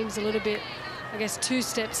 Everything seems a little bit, I guess, 2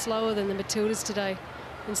 steps slower than the Matildas today.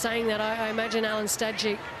 In saying that, I imagine Alan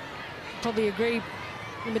Stajic probably agree.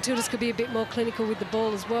 The Matildas could be a bit more clinical with the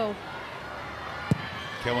ball as well.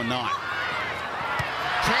 Kellen Knight.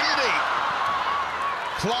 Kennedy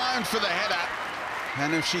climbed for the header,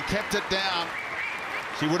 and if she kept it down,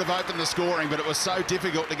 she would have opened the scoring, but it was so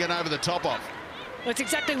difficult to get over the top of. Well, it's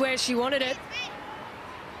exactly where she wanted it.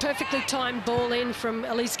 Perfectly timed ball in from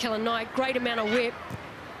Elise Kellen Knight. Great amount of whip.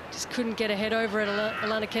 Just couldn't get a head over it,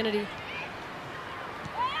 Alana Kennedy.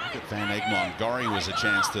 Van Egmond. Gorry was a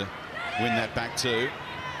chance to win that back too.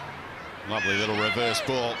 Lovely little reverse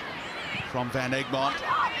ball from Van Egmond.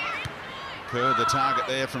 Kerr the target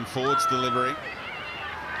there from Ford's delivery.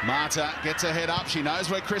 Marta gets her head up. She knows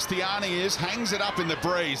where Christiani is. Hangs it up in the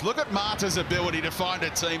breeze. Look at Marta's ability to find her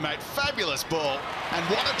teammate. Fabulous ball. And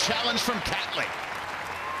what a challenge from Catley.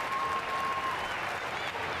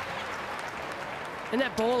 And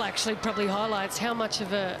that ball actually probably highlights how much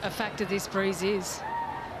of a factor this breeze is.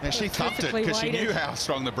 Yeah, she thumped it because she knew how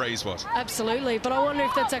strong the breeze was. Absolutely, but I wonder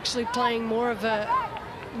if that's actually playing more of a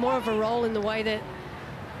role in the way that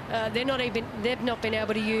they've not been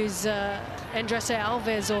able to use Andressa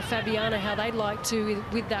Alves or Fabiana how they'd like to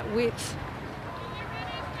with that width.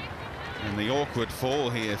 And the awkward fall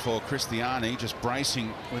here for Christiani, just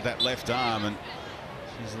bracing with that left arm, and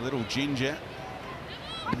she's a little ginger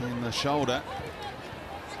in the shoulder.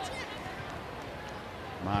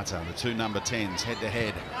 Marta, the two number 10s head to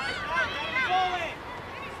head.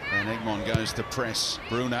 Van Egmond goes to press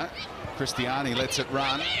Bruna. Christiani lets it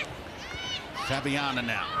run. Fabiana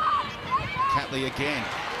now. Catley again.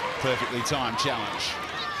 Perfectly timed challenge.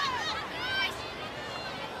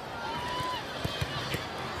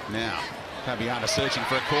 Now, Fabiana searching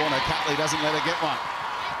for a corner. Catley doesn't let her get one.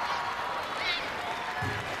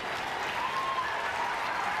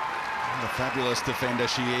 What a fabulous defender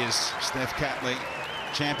she is, Steph Catley.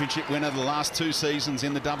 Championship winner the last 2 seasons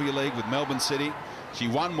in the W League with Melbourne City. She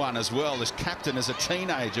won one as well as captain as a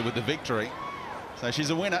teenager with the victory. So she's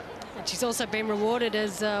a winner. And she's also been rewarded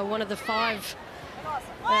as one of the 5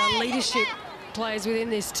 leadership players within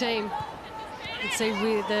this team. You can see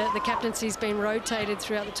with the captaincy's been rotated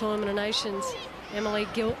throughout the Tournament of Nations. Emily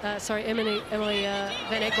Van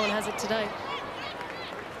Egmond has it today.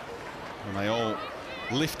 And they all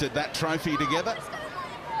lifted that trophy together.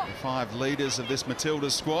 The 5 leaders of this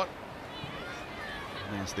Matildas squad.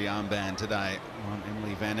 There's the armband today on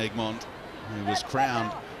Emily Van Egmond, who was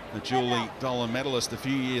crowned the Julie Dolan medalist a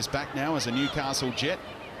few years back now as a Newcastle Jet.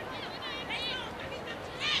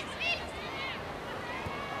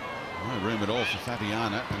 No room at all for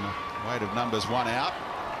Fabiana, and the weight of numbers 1 out.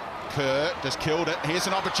 Kerr just killed it. Here's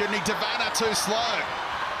an opportunity. Davana too slow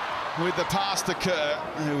with the pass to Kerr,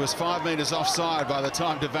 who was 5 metres offside by the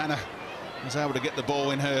time Davana was able to get the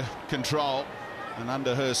ball in her control and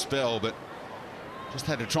under her spell, but just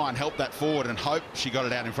had to try and help that forward and hope she got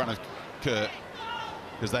it out in front of Kerr,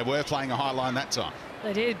 because they were playing a high line that time.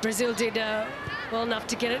 They did. Brazil did well enough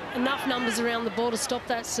to get enough numbers around the ball to stop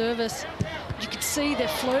that service. You could see they're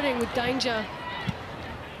flirting with danger.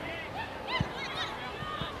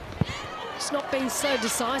 It's not been so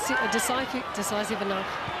decisive enough.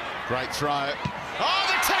 Great throw. Oh,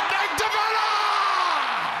 the technique, Davana!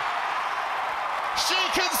 She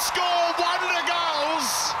can score wonder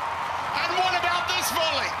goals. And what about this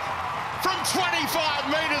volley? From 25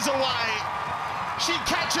 metres away, she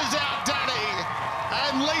catches out Danny,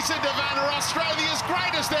 and Lisa Davana, Australia's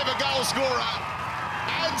greatest ever goal scorer,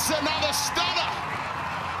 adds another stunner.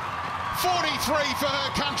 43 for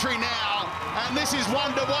her country now, and this is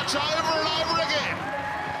one to watch over and over again.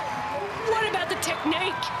 What about the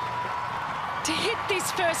technique to hit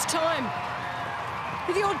this first time?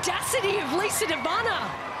 The audacity of Lisa Davana.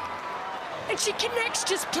 And she connects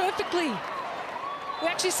just perfectly. We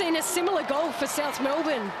actually seen a similar goal for South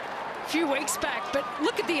Melbourne a few weeks back, but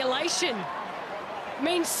look at the elation. It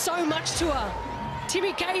means so much to her.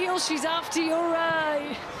 Timmy Cahill, she's after your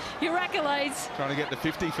accolades. Trying to get to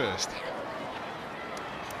 50 first.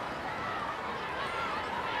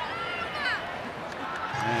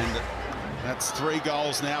 And that's 3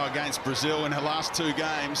 goals now against Brazil in her last 2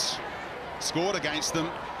 games. Scored against them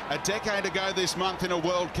a decade ago this month in a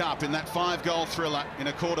World Cup, in that 5-goal thriller in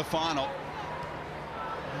a quarter-final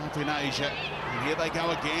up in Asia. And here they go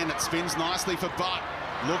again. It spins nicely for Butt.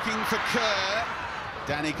 Looking for Kerr.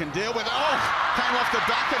 Danny can deal with it. Oh, came off the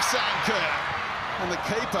back of Sam Kerr. And the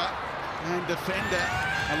keeper and defender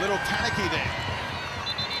a little panicky there.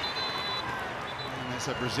 And there's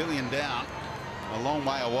a Brazilian down a long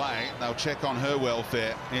way away. They'll check on her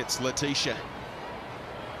welfare. It's Letitia.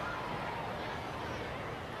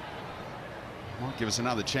 Might give us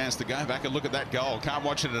another chance to go back and look at that goal. Can't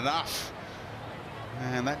watch it enough.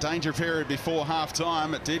 And that danger period before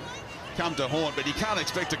half-time, it did come to haunt, but you can't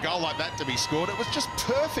expect a goal like that to be scored. It was just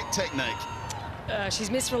perfect technique. She's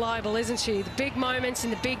Miss Reliable, isn't she? The big moments in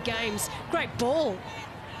the big games. Great ball,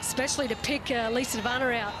 especially to pick Lisa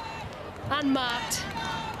Davana out. Unmarked.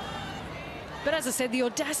 But as I said, the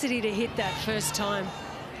audacity to hit that first time.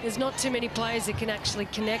 There's not too many players that can actually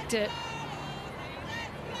connect it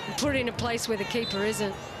and put it in a place where the keeper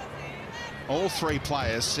isn't. All 3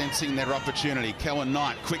 players sensing their opportunity. Kellen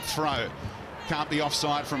Knight, quick throw. Can't be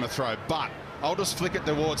offside from a throw, but I'll just flick it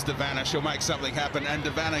towards Davana. She'll make something happen. And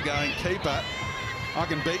Davana going, keeper, I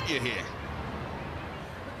can beat you here.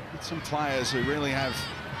 Some players who really have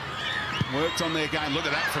worked on their game. Look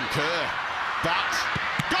at that from Kerr. Butt.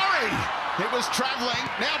 Gorry! It was travelling.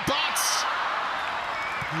 Now Butts.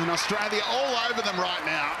 And Australia all over them right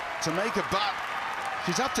now. Tamika Butt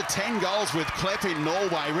She's up to 10 goals with Klepp in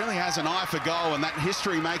Norway. Really has an eye for goal, and that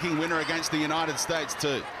history-making winner against the United States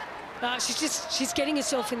too. She's getting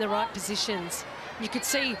herself in the right positions. You could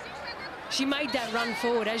see she made that run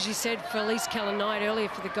forward, as you said, for Elise Keller-Knight earlier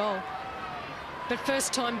for the goal. But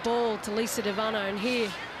first-time ball to Lisa Devano, and here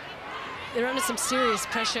they're under some serious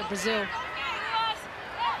pressure, Brazil.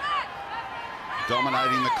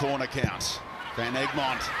 Dominating the corner count. Van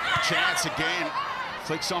Egmond, chance again.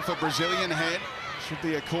 Flicks off a Brazilian head. Should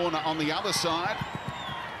be a corner on the other side.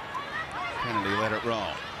 Kennedy let it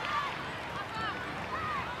roll.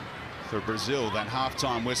 For Brazil, that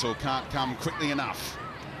half-time whistle can't come quickly enough.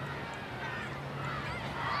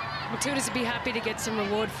 Matildas would be happy to get some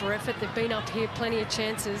reward for effort. They've been up here, plenty of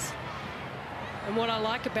chances. And what I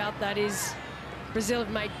like about that is Brazil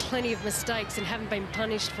have made plenty of mistakes and haven't been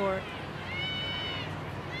punished for it.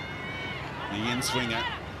 The in-swinger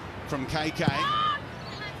from KK.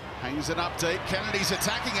 Hangs it up deep. Kennedy's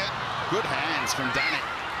attacking it. Good hands from Danik.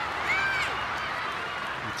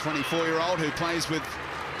 The 24-year-old who plays with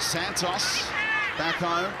Santos back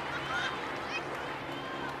home.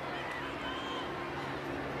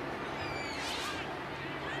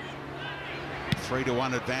 A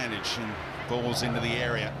 3-1 advantage and balls into the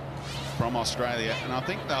area from Australia. And I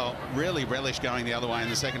think they'll really relish going the other way in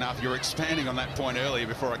the second half. You're expanding on that point earlier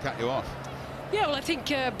before I cut you off. Yeah, well, I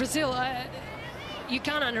think Brazil, you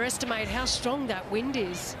can't underestimate how strong that wind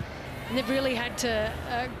is. And they've really had to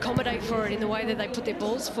accommodate for it in the way that they put their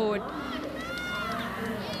balls forward.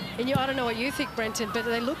 And I don't know what you think, Brenton, but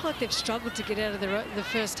they look like they've struggled to get out of the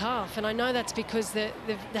first half. And I know that's because they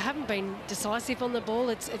haven't been decisive on the ball.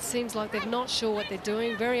 It seems like they're not sure what they're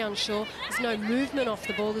doing, very unsure. There's no movement off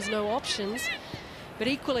the ball, there's no options. But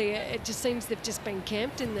equally, it just seems they've just been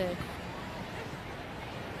camped in there.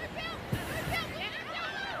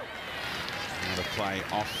 Another play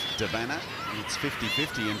off Devana. It's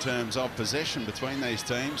 50-50 in terms of possession between these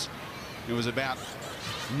teams. It was about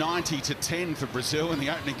 90-10 for Brazil in the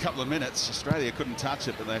opening couple of minutes. Australia couldn't touch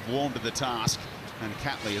it, but they've warmed to the task, and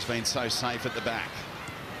Catley has been so safe at the back.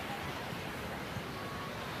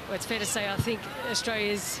 Well, it's fair to say I think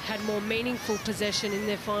Australia's had more meaningful possession in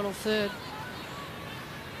their final third.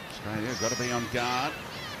 Australia got to be on guard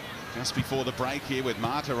just before the break here with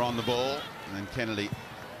Marta on the ball, and then Kennedy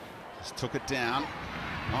just took it down.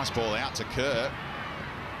 Nice ball out to Kerr.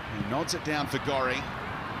 He nods it down for Gorry,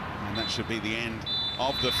 and that should be the end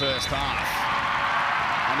of the first half.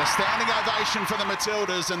 And a standing ovation for the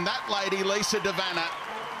Matildas, and that lady, Lisa Devana.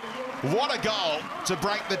 What a goal to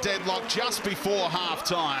break the deadlock just before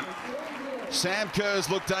half-time. Sam Kerr's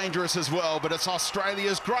looked dangerous as well, but it's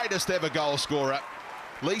Australia's greatest ever goal scorer,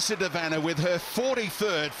 Lisa Devana, with her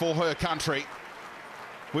 43rd for her country,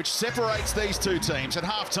 which separates these two teams. At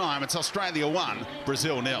half-time, it's Australia 1,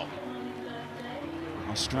 Brazil 0.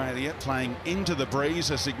 Australia playing into the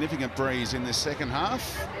breeze, a significant breeze in this second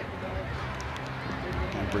half.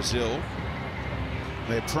 And Brazil,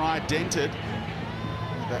 their pride dented.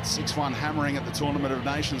 That 6-1 hammering at the Tournament of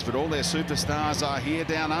Nations, but all their superstars are here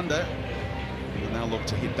down under. And they'll look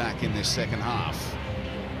to hit back in this second half.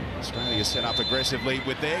 Australia set up aggressively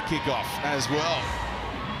with their kickoff as well.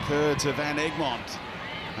 Kerr to Van Egmond.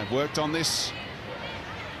 They've worked on this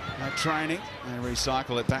training. They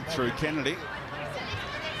recycle it back through Kennedy.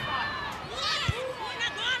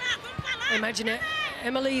 I imagine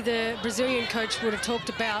Emily, the Brazilian coach, would have talked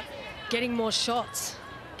about getting more shots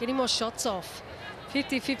off.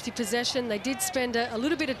 50-50 possession. They did spend a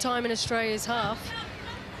little bit of time in Australia's half,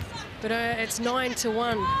 but it's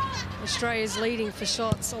 9-1. Australia's leading for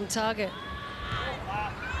shots on target.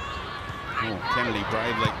 Oh, Kennedy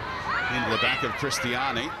bravely into the back of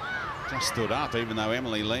Christiani. Just stood up, even though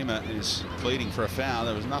Emily Lima is pleading for a foul.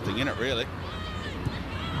 There was nothing in it, really.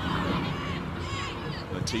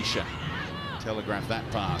 Letitia telegraphed that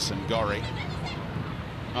pass, and Gorry.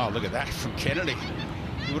 Oh, look at that from Kennedy.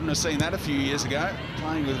 You wouldn't have seen that a few years ago.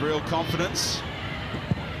 Playing with real confidence.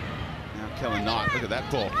 Now Keller-Knight, look at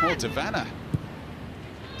that ball. Oh, Devana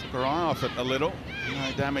took her eye off it a little.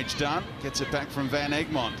 No damage done. Gets it back from Van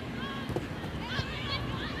Egmond.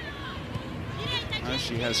 Oh,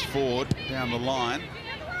 she has Ford down the line.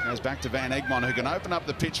 Goes back to Van Egmond, who can open up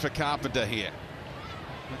the pitch for Carpenter here.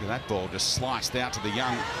 Look at that ball, just sliced out to the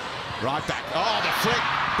young right back. Oh, the flick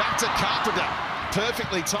back to Carpenter.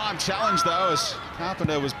 Perfectly timed challenge, though, as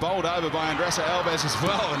Carpenter was bowled over by Andressa Alves as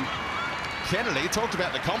well. And Kennedy talked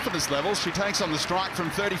about the confidence levels. She takes on the strike from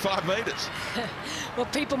 35 metres. Well,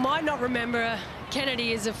 people might not remember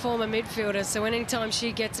Kennedy is a former midfielder, so anytime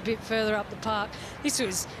she gets a bit further up the park, this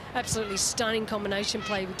was absolutely stunning combination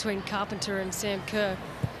play between Carpenter and Sam Kerr.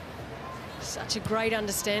 Such a great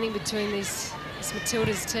understanding between these this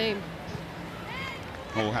Matildas team.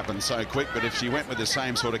 All happened so quick, but if she went with the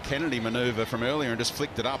same sort of Kennedy manoeuvre from earlier and just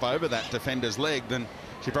flicked it up over that defender's leg, then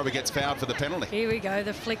she probably gets fouled for the penalty. Here we go,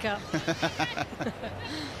 the flicker.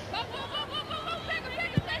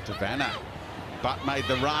 Savannah. Butt made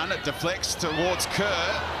the run. It deflects towards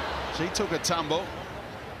Kerr. She took a tumble.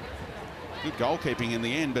 Good goalkeeping in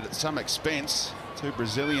the end, but at some expense. Two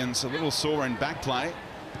Brazilians a little sore in back play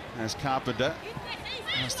as Carpenter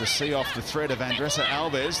has to see off the threat of Andressa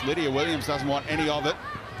Alves. Lydia Williams doesn't want any of it,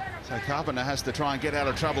 so Carpenter has to try and get out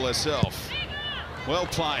of trouble herself. Well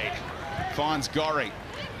played. Finds Gorry.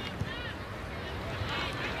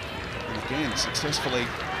 And again, successfully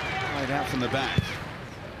played out from the back.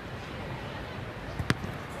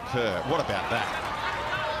 Kerr, what about that?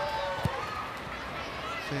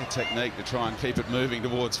 Fair technique to try and keep it moving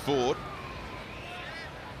towards Ford.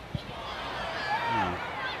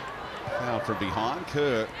 Foul from behind.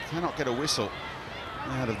 Kerr cannot get a whistle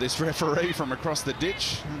out of this referee from across the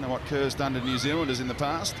ditch. I don't know what Kerr's done to New Zealanders in the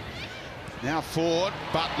past. Now Ford,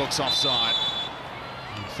 but looks offside.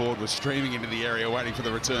 And Ford was streaming into the area waiting for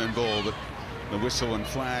the return ball, but the whistle and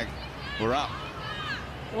flag were up.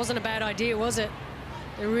 It wasn't a bad idea, was it?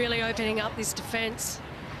 They're really opening up this defence.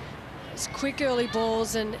 It's quick early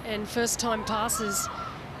balls and first-time passes.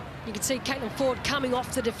 You can see Caitlin Ford coming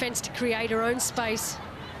off the defence to create her own space.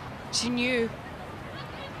 She knew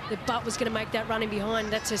that Butt was going to make that run in behind.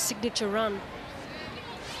 That's her signature run.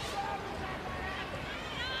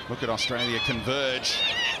 Look at Australia converge.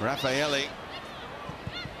 Raffaelli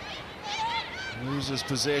loses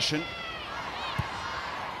possession.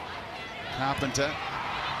 Carpenter,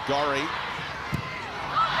 Gorry.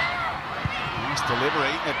 Nice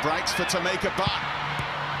delivery. It breaks for Tamika Butt.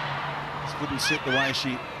 This wouldn't sit the way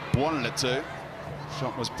she wanted it to.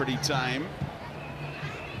 Shot was pretty tame.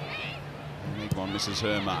 And Egmont misses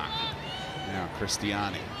her mark. Now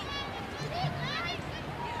Christiani.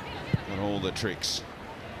 Got all the tricks.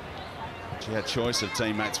 She had choice of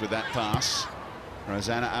teammates with that pass.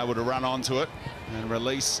 Rosanna able to run onto it and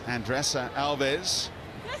release Andressa Alves.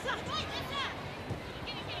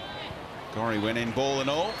 Gorry went in ball and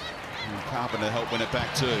all. And Carpenter helped win it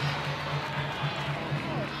back too.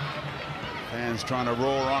 Fans trying to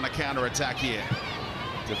roar on a counter-attack here.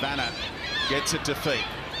 Devanna gets it to feet.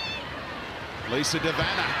 Lisa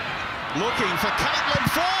Devanna looking for Caitlin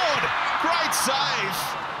Ford. Great save.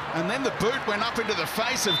 And then the boot went up into the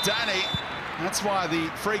face of Danny. That's why the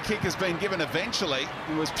free kick has been given eventually.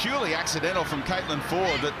 It was purely accidental from Caitlin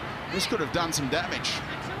Ford, but this could have done some damage.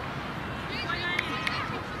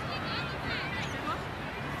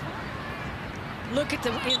 Look at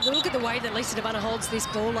the way that Lisa Devanna holds this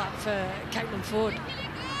ball up for Caitlin Ford.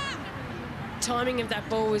 Timing of that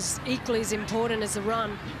ball was equally as important as the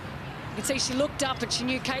run. You can see she looked up and she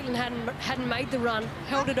knew Caitlin hadn't made the run,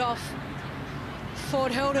 held it off.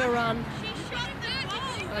 Ford held her run.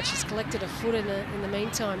 Oh, she's collected a foot in the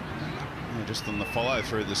meantime. Yeah, just on the follow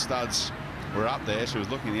through, the studs were up there. She was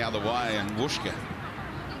looking the other way and whooshka.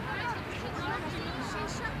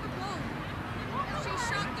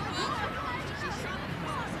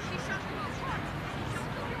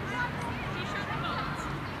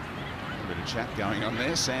 Chat going on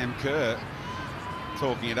there. Sam Kerr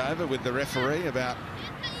talking it over with the referee about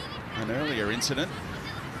an earlier incident.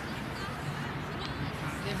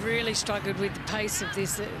 They've really struggled with the pace of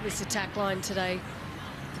this attack line today.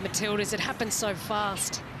 The Matildas, it happens so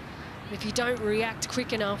fast. If you don't react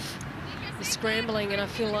quick enough, you're scrambling, and I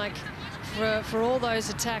feel like for all those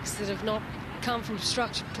attacks that have not come from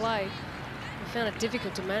structured play, I found it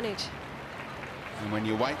difficult to manage. And when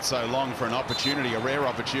you wait so long for an opportunity, a rare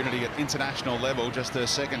opportunity at international level, just her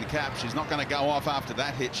second cap, she's not going to go off after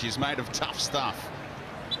that hit. She's made of tough stuff.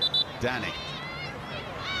 Danny.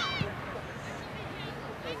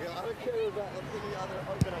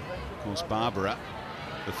 Of course, Barbara,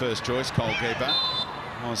 the first choice goalkeeper,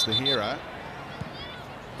 was the hero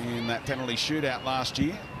in that penalty shootout last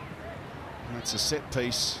year. And that's a set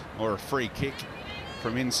piece or a free kick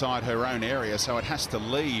from inside her own area, so it has to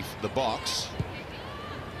leave the box.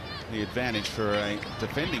 The advantage for a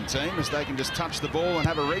defending team is they can just touch the ball and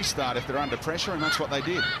have a restart if they're under pressure, and that's what they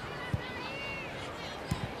did.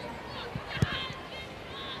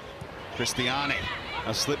 Christiani,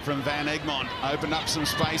 a slip from Van Egmond, opened up some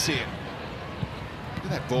space here. Look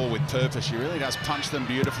at that ball with purpose. She really does punch them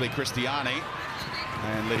beautifully, Christiani.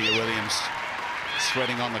 And Lydia Williams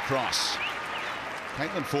sweating on the cross.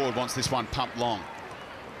 Caitlin Ford wants this one pumped long.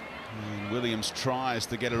 And Williams tries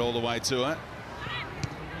to get it all the way to her.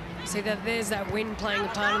 See that there's that wind playing a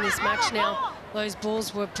part in this match now. Those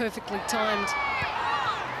balls were perfectly timed.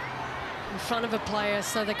 in front of a player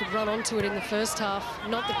so they could run onto it in the first half.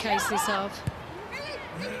 Not the case this half.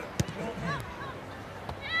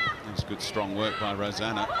 That's good strong work by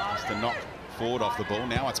Rosanna. Just to knock forward off the ball.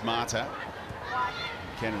 Now it's Marta.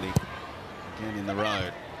 Kennedy again in the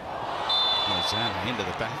road. Rosanna into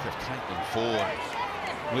the back of Caitlin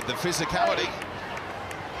Ford with the physicality.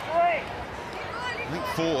 I think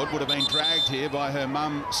Ford would have been dragged here by her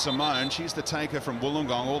mum, Simone. She used to take her from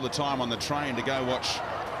Wollongong all the time on the train to go watch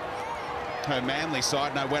her Manly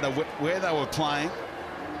side, no matter where they were playing.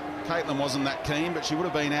 Caitlin wasn't that keen, but she would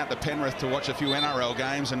have been out to Penrith to watch a few NRL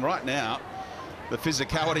games, and right now the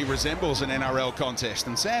physicality resembles an NRL contest.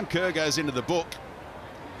 And Sam Kerr goes into the book.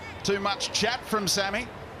 Too much chat from Sammy.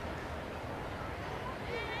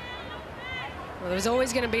 Well, there's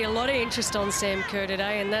always going to be a lot of interest on Sam Kerr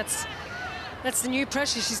today, and that's the new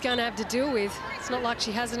pressure she's going to have to deal with. It's not like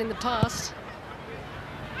she hasn't in the past.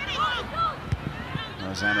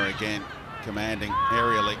 Rosanna again commanding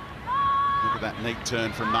aerially. Look at that neat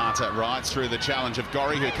turn from Marta, right through the challenge of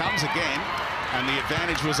Gorry, who comes again, and the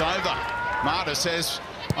advantage was over. Marta says,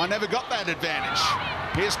 I never got that advantage.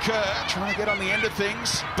 Here's Kerr trying to get on the end of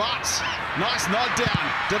things, but nice nod down.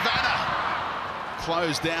 Davana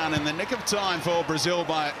closed down in the nick of time for Brazil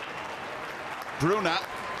by Bruna,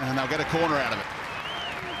 and they'll get a corner out of it.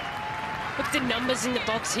 Look at the numbers in the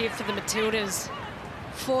box here for the Matildas.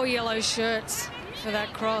 4 yellow shirts for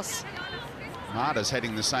that cross. Marta's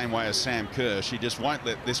heading the same way as Sam Kerr. She just won't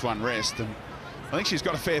let this one rest, and I think she's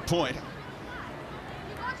got a fair point.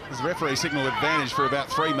 The referee signalled advantage for about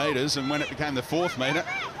 3 metres, and when it became the 4th metre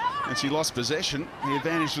and she lost possession, the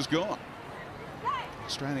advantage was gone.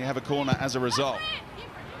 Australia have a corner as a result.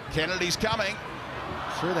 Kennedy's coming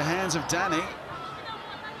through the hands of Danny.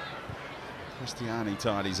 Christiani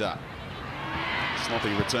tidies up.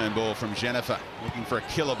 Sloppy return ball from Jennifer, looking for a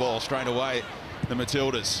killer ball straight away. The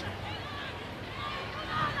Matildas.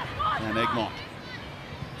 And Egmont.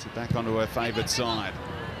 It's it back onto her favoured side.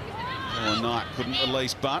 Knight couldn't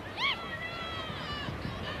release, but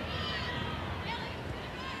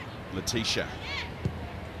Letitia.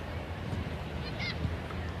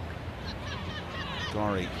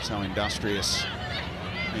 Gorry, so industrious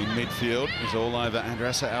in midfield, is all over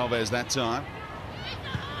Andressa Alves that time.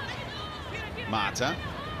 Marta.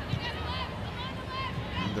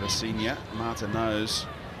 Andressina. Marta knows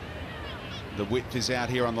the width is out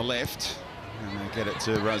here on the left, and they get it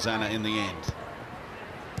to Rosanna in the end.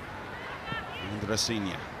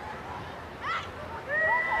 Andressina.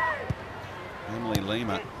 Emily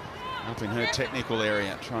Lima up in her technical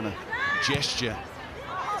area, trying to gesture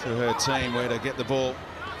to her team where to get the ball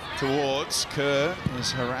towards. Kerr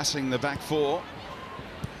is harassing the back four.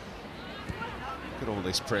 Look at all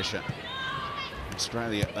this pressure.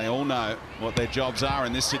 Australia, they all know what their jobs are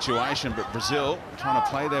in this situation, but Brazil trying to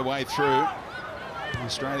play their way through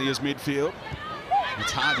Australia's midfield.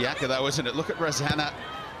 It's hard yakka though, isn't it? Look at Rosanna,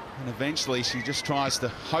 and eventually she just tries to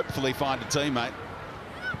hopefully find a teammate.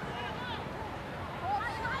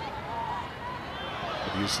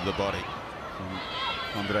 Good use of the body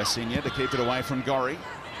from Andressina to keep it away from Gorry.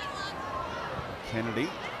 Kennedy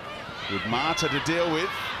with Marta to deal with.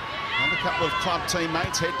 And a couple of club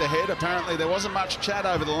teammates head to head. Apparently there wasn't much chat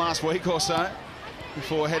over the last week or so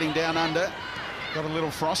before heading down under. Got a little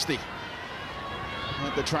frosty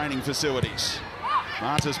at the training facilities.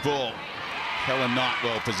 Marta's ball. Helen Knight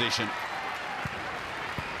well positioned.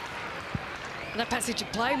 That passage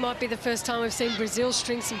of play might be the first time we've seen Brazil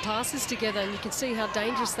string some passes together, and you can see how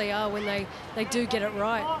dangerous they are when they do get it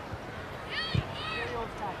right.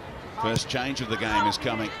 First change of the game is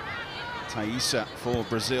coming. Taissa for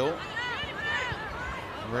Brazil.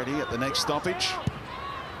 Ready at the next stoppage.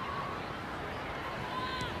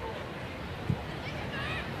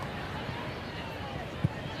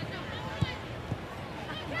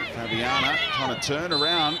 Fabiana trying to turn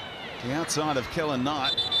around the outside of Kellen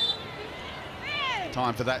Knight.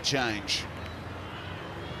 Time for that change.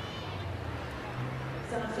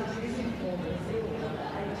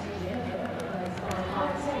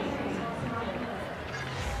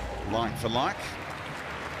 Like for like.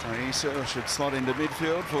 Taissa should slot into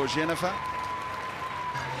midfield for Jennifer.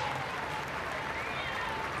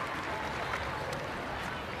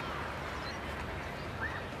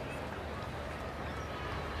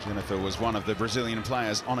 Jennifer was one of the Brazilian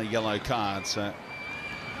players on a yellow card, so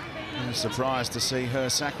no surprise to see her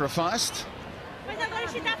sacrificed.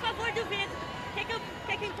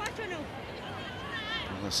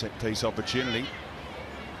 Another set-piece opportunity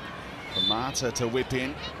for Marta to whip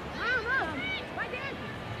in.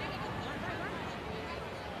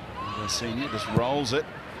 The senior just rolls it.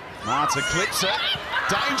 Marta clips it.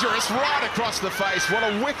 Dangerous right across the face. What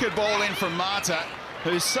a wicked ball in from Marta,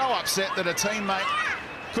 who's so upset that a teammate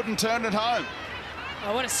couldn't turn it home.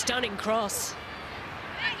 Oh, what a stunning cross.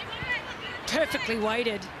 Perfectly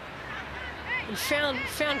weighted. And found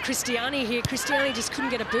Cristiani here. Cristiani just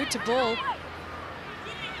couldn't get a boot to ball. You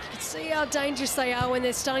can see how dangerous they are when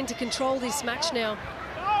they're starting to control this match now.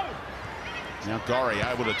 Now Gorry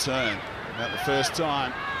able to turn. About the first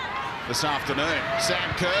time this afternoon.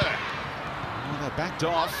 Sam Kerr. Well, they backed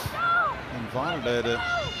off. Invited her to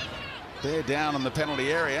bear down in the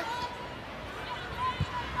penalty area.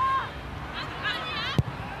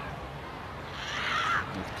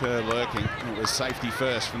 With Kerr lurking, it was safety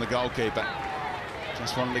first from the goalkeeper.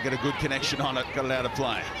 Just wanted to get a good connection on it, got it out of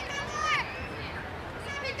play.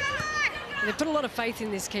 They've put a lot of faith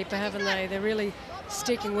in this keeper, haven't they? They're really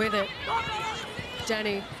sticking with it.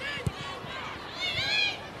 Danny.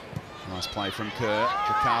 Nice play from Kerr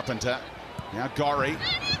to Carpenter. Now Gorry.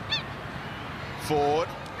 Ford.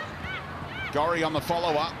 Gorry on the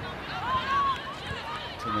follow-up.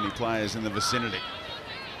 Too many players in the vicinity.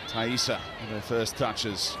 Taisa with her first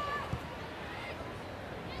touches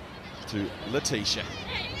to Letitia.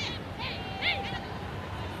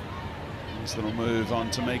 Nice little move on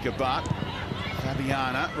Tamika Butt.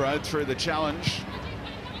 Fabiana rode through the challenge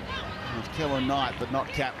of Kellen Knight, but not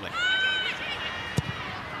Catley.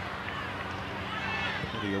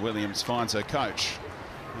 Lydia Williams finds her coach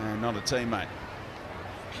and not a teammate.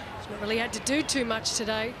 She's not really had to do too much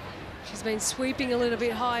today. She's been sweeping a little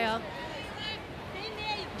bit higher.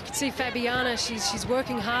 You can see Fabiana, she's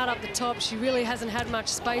working hard up the top. She really hasn't had much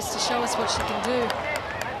space to show us what she can do.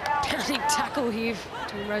 Pounding tackle here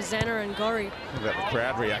between Rosanna and Gorry. Look at the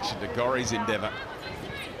crowd reaction to Gorry's endeavour.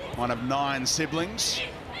 One of 9 siblings.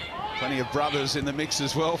 Plenty of brothers in the mix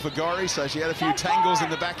as well for Gorry, so she had a few tangles in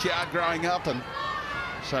the backyard growing up and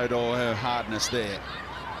showed all her hardness there.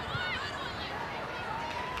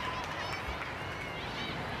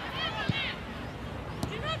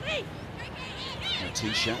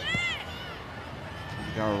 Letitia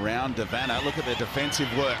trying to go around Davana. Look at their defensive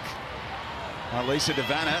work. Lisa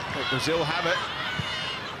Davana, let Brazil have it.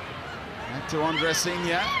 Back to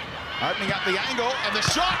Andressinha. Opening up the angle, and the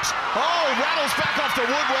shot! Oh, rattles back off the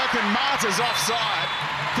woodwork, and Marta's offside.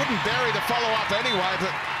 Couldn't bury the follow-up anyway, but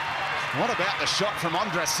what about the shot from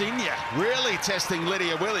Andressinha? Really testing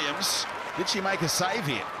Lydia Williams. Did she make a save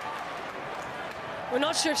here? We're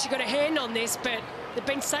not sure if she got a hand on this, but they've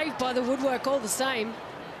been saved by the woodwork all the same.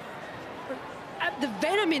 The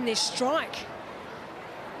venom in this strike.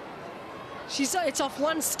 It's off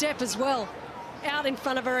one step as well. Out in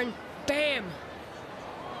front of her, and bam!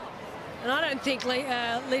 And I don't think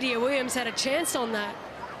Lydia Williams had a chance on that.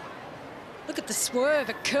 Look at the swerve,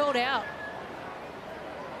 it curled out.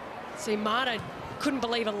 See, Marta couldn't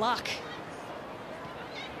believe her luck.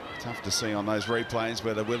 Tough to see on those replays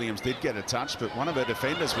whether Williams did get a touch, but one of her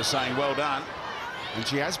defenders was saying well done. And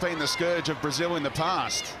she has been the scourge of Brazil in the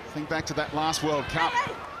past. Think back to that last World Cup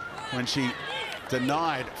when she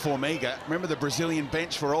denied Formiga. Remember, the Brazilian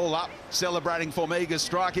bench were all up celebrating Formiga's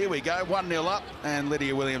strike. Here we go, 1-0 up, and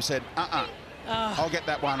Lydia Williams said, I'll get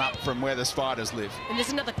that one up from where the Spiders live. And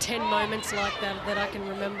there's another 10 moments like that I can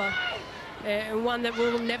remember. And one that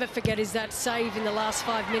we'll never forget is that save in the last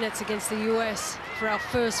 5 minutes against the US for our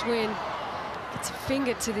first win. It's a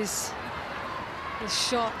finger to this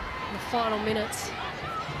shot in the final minutes.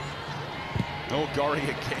 Oh, Gorry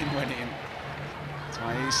again went in.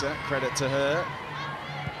 Taisa, credit to her.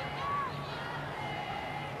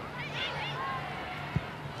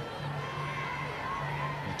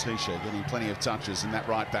 Letitia getting plenty of touches in that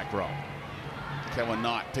right back role. Kellen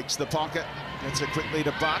Knight picks the pocket, gets it quickly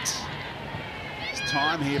to Butt. It's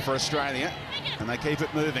time here for Australia, and they keep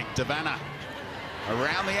it moving. Davana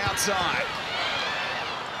around the outside.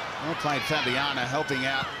 Well played, Fabiana helping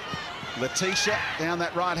out Letitia down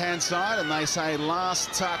that right-hand side, and they say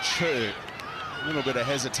last touch who? A little bit of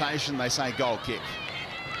hesitation, they say goal kick.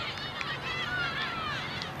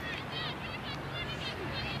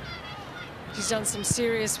 She's done some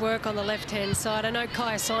serious work on the left-hand side. I know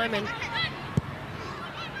Kaya Simon.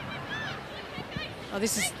 Oh,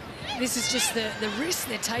 this is just the risk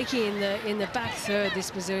they're taking in the back third,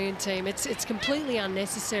 this Brazilian team. It's completely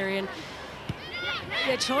unnecessary, and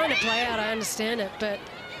they're trying to play out, I understand it, but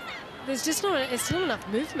there's just not enough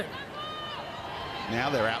movement. Now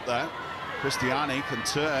they're out though. Cristiani can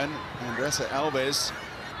turn. Andressa Alves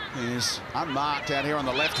is unmarked out here on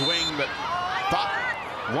the left wing, but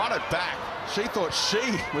won it back. She thought she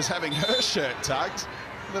was having her shirt tugged.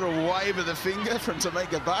 Little wave of the finger from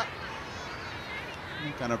Tamika Butt.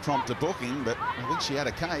 Not going to prompt a booking, but I think she had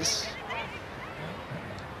a case.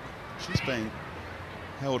 She's been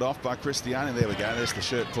held off by Cristiano. There we go. There's the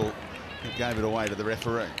shirt pull. He gave it away to the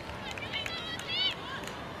referee.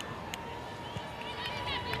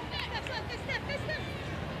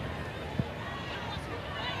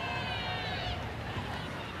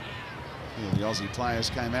 The Aussie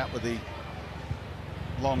players came out with the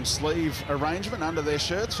long sleeve arrangement under their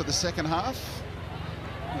shirts for the second half.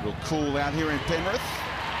 It'll cool out here in Penrith.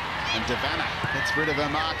 And Devanna gets rid of her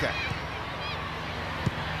marker.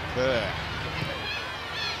 Kerr.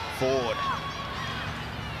 Ford.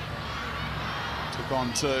 Took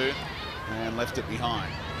on two and left it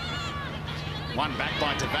behind. One back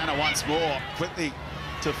by Devanna once more. Quickly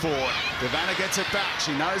to Ford. Devanna gets it back.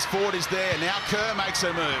 She knows Ford is there. Now Kerr makes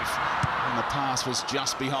her move. And the pass was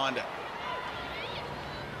just behind it.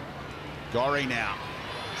 Gorry now.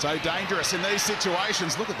 So dangerous in these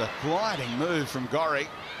situations. Look at the gliding move from Gorry.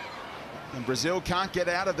 And Brazil can't get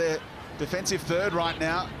out of their defensive third right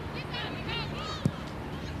now.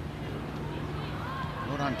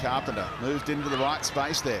 Well done, Carpenter. Moved into the right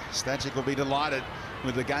space there. Stajic will be delighted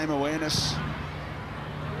with the game awareness.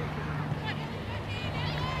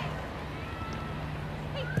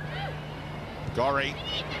 Gorry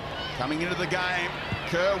coming into the game.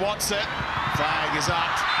 Kerr wants it. Flag is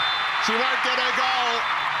up. She won't get her goal.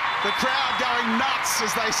 The crowd going nuts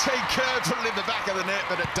as they see Kerr put it in the back of the net,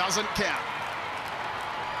 but it doesn't count.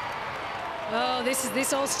 Oh,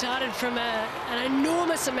 this all started from an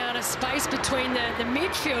enormous amount of space between the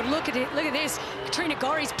midfield. Look at it. Look at this. Katrina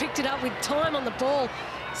Gorry's picked it up with time on the ball.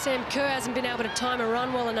 Sam Kerr hasn't been able to time a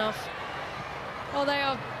run well enough. Oh, they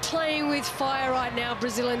are playing with fire right now,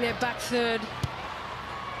 Brazil, in their back third.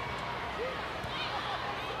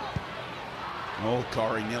 Oh,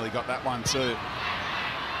 Gorry nearly got that one too.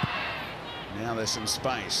 Now there's some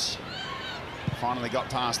space. Finally got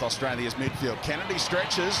past Australia's midfield. Kennedy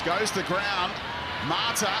stretches, goes to ground.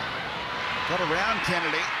 Marta got around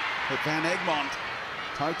Kennedy, but Van Egmond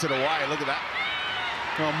poked it away. Look at that.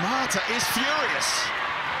 Well, Marta is furious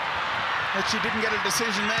that she didn't get a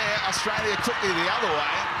decision there. Australia quickly the other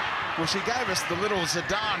way. Well, she gave us the little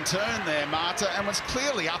Zidane turn there, Marta, and was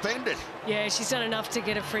clearly upended. Yeah, she's done enough to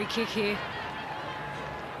get a free kick here.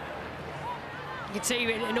 You can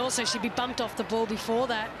see, and also she'd be bumped off the ball before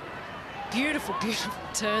that. Beautiful, beautiful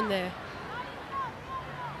turn there.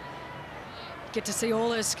 Get to see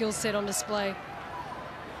all her skill set on display.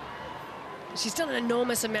 She's done an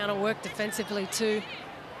enormous amount of work defensively too.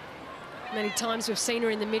 Many times we've seen her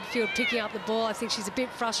in the midfield picking up the ball. I think she's a bit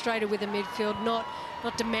frustrated with the midfield, not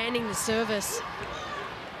demanding the service.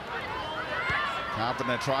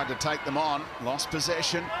 Carpenter tried to take them on, lost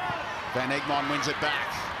possession. Van Egmond wins it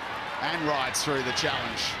back and rides through the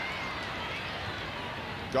challenge.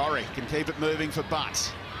 Gorry can keep it moving for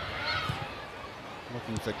Butt.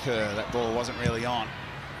 Looking for Kerr. That ball wasn't really on.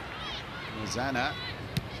 Rosanna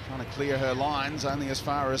trying to clear her lines only as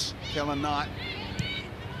far as Kellen Knight.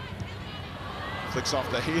 Flicks off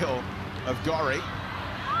the heel of Gorry.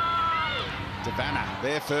 Devanna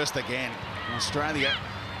there first again. Australia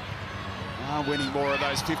are winning more of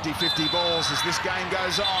those 50-50 balls as this game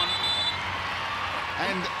goes on.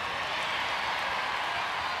 And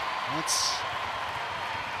that's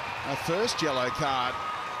a first yellow card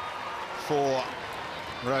for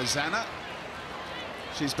Rosanna.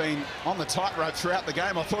 She's been on the tightrope throughout the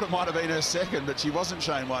game. I thought it might have been her second, but she wasn't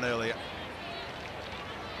shown one earlier.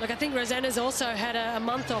 Look, I think Rosanna's also had a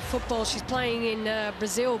month off football. She's playing in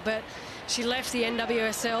Brazil, but she left the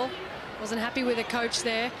NWSL. Wasn't happy with the coach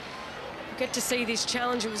there. You get to see this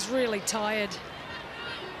challenge. It was really tired.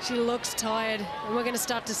 She looks tired, and we're going to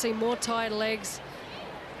start to see more tired legs.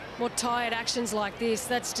 More tired actions like this.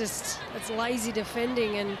 That's lazy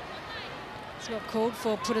defending, and it's not called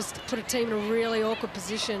for. Put a team in a really awkward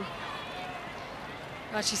position.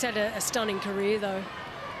 She's had a stunning career though.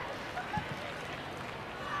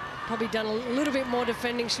 Probably done a little bit more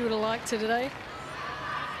defending she would have liked to today.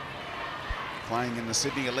 Playing in the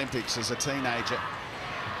Sydney Olympics as a teenager.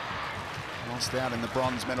 Lost out in the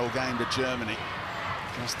bronze medal game to Germany.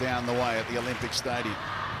 Just down the way at the Olympic Stadium.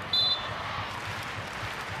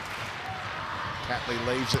 Catley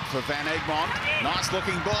leaves it for Van Egmond. Nice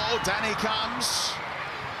looking ball. Danny comes.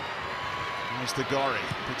 Goes to Gorry.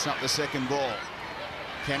 Picks up the second ball.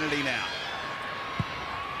 Kennedy now.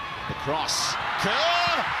 The cross.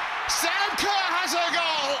 Kerr! Sam Kerr has a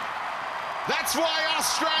goal! That's why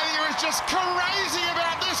Australia is just crazy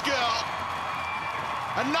about this girl.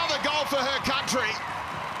 Another goal for her country.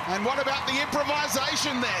 And what about the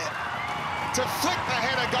improvisation there? To flick the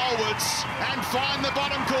header goalwards and find the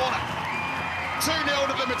bottom corner. 2-0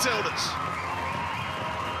 to the Matildas.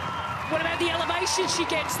 What about the elevation she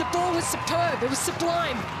gets? The ball was superb. It was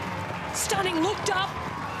sublime. Stunning, looked up,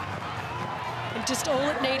 And just all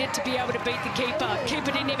it needed to be able to beat the keeper. Keeper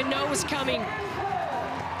didn't even know it was coming.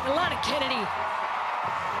 Alana Kennedy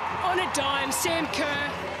on a dime. Sam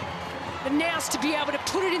Kerr, the nous to be able to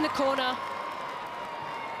put it in the corner.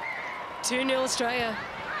 2-0 Australia.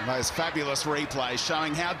 Those fabulous replays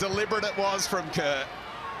showing how deliberate it was from Kerr.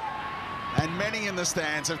 And many in the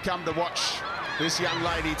stands have come to watch this young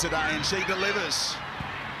lady today, and she delivers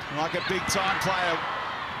like a big-time player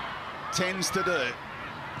tends to do.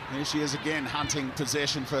 Here she is again, hunting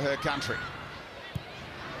possession for her country.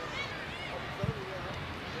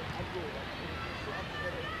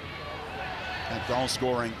 That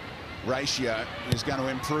goal-scoring ratio is going to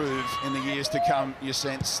improve in the years to come, you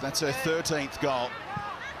sense. That's her 13th goal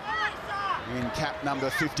in cap number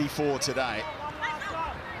 54 today.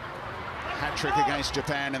 Hat-trick against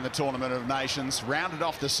Japan in the Tournament of Nations. Rounded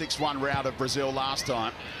off the 6-1 rout of Brazil last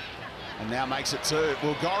time. And now makes it 2.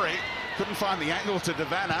 Well, Gorry couldn't find the angle to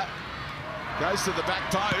Devanna. Goes to the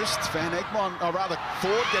back post. Van Egmond, or rather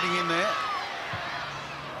Ford getting in there.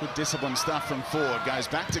 Good disciplined stuff from Ford. Goes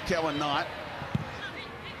back to Kellen Knight.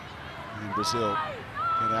 And Brazil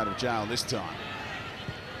get out of jail this time.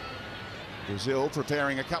 Brazil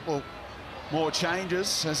preparing a couple more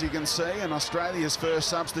changes, as you can see, and Australia's first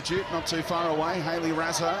substitute not too far away, Hayley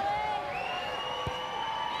Raso.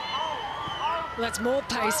 Well, that's more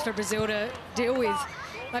pace for Brazil to deal with.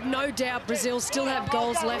 I've no doubt Brazil still have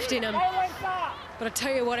goals left in them. But I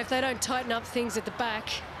tell you what, if they don't tighten up things at the back,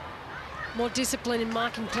 more discipline in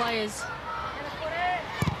marking players.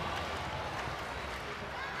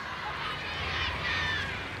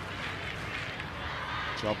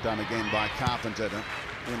 Job done again by Carpenter to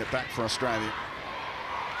win it back for Australia.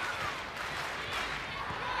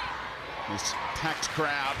 This packed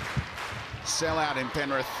crowd, sellout in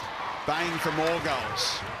Penrith, baying for more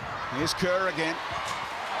goals. Here's Kerr again.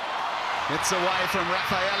 Gets away from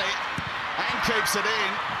Raffaelli and keeps it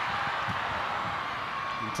in.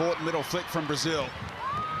 Important little flick from Brazil.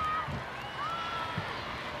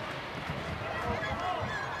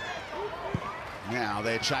 Now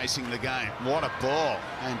they're chasing the game. What a ball.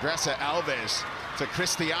 Andressa Alves to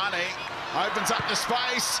Cristiani. Opens up the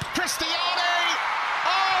space. Cristiani!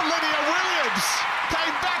 Oh, Lydia Williams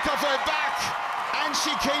came back off her back and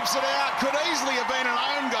she keeps it out. Could easily have been an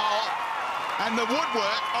own goal. And the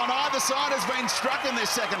woodwork on either side has been struck in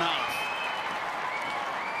this second half.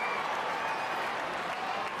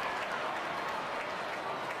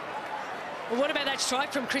 Well, what about that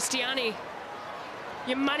strike from Cristiani?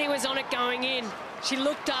 Your money was on it going in. She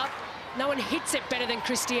looked up. No one hits it better than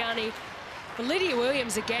Cristiani. But Lydia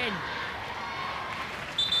Williams again.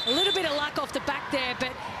 A little bit of luck off the back there,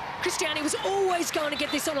 but Cristiani was always going to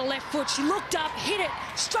get this on her left foot. She looked up, hit it,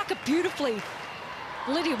 struck it beautifully.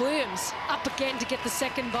 Lydia Williams up again to get the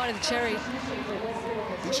second bite of the cherry.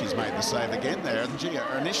 I think she's made the save again there, hasn't she,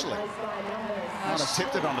 initially? Might have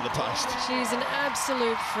tipped it onto the post. She's an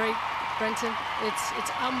absolute freak, Brenton.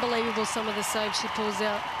 It's unbelievable some of the saves she pulls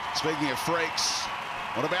out. Speaking of freaks,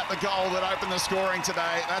 what about the goal that opened the scoring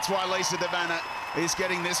today? That's why Lisa Devanna is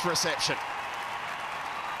getting this reception.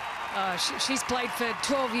 She's played for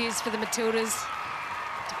 12 years for the Matildas.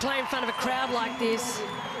 To play in front of a crowd like this,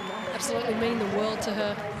 absolutely mean the world to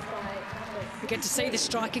her. We get to see the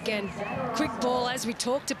strike again. Quick ball, as we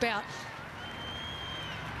talked about.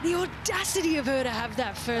 The audacity of her to have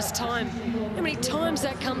that first time. How many times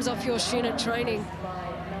that comes off your shin at training?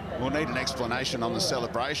 We'll need an explanation on the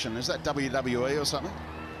celebration. Is that WWE or something?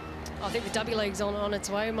 I think the W League's on its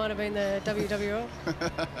way. It might have been the WWL.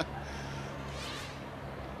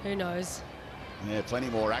 Who knows? Yeah, plenty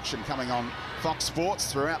more action coming on Fox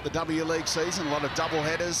Sports throughout the W League season. A lot of double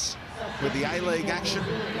headers with the A-League action.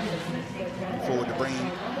 Looking forward to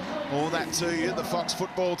bringing all that to you, the Fox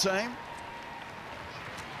football team.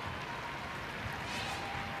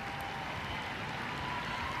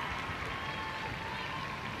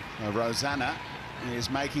 Rosanna is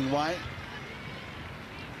making way.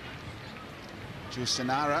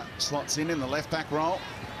 Jusanara slots in the left back role.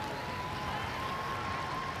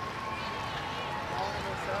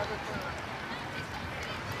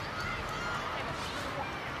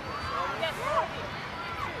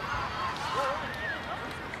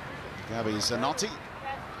 Gabby Zanotti,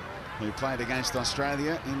 who played against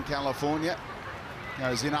Australia in California,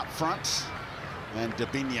 goes in up front. And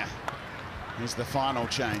Dabinia is the final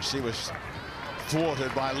change. She was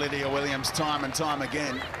thwarted by Lydia Williams time and time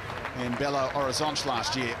again in Belo Horizonte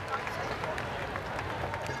last year.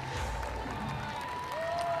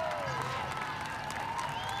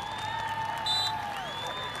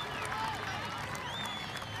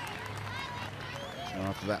 So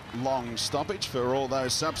after that long stoppage for all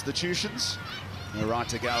those substitutions, they're right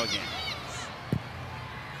to go again.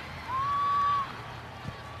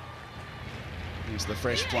 Here's the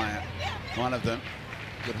fresh player, one of them.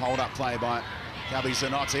 Good hold-up play by Gabby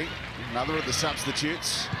Zanotti. Another of the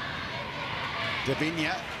substitutes.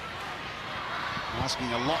 Davinia asking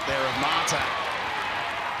a lot there of Marta.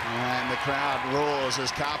 And the crowd roars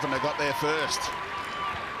as Carpenter got there first.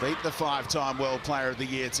 Beat the 5-time World Player of the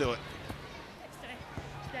Year to it.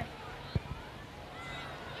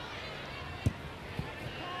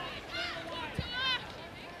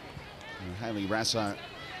 Hayley Rasso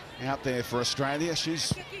out there for Australia.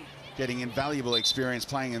 She's getting invaluable experience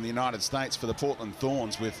playing in the United States for the Portland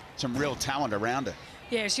Thorns with some real talent around her.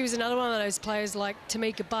 Yeah, she was another one of those players like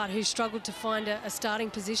Tamika Butt who struggled to find a starting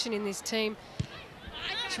position in this team.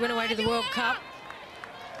 She went away to the World Cup,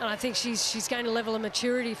 and I think she's gained a level of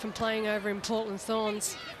maturity from playing over in Portland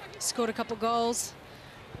Thorns. Scored a couple goals.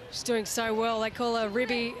 She's doing so well. They call her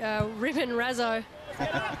Ribbon Razzo.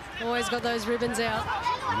 Always got those ribbons out.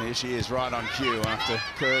 And here she is right on cue after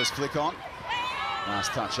Kerr's flick on. Nice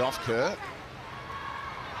touch off Kerr.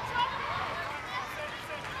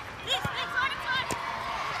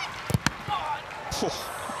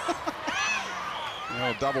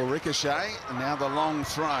 Well, double ricochet, and now the long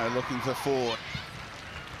throw looking for Ford.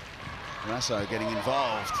 Rasso getting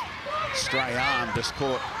involved. Stray arm just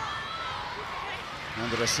caught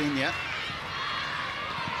under the senior.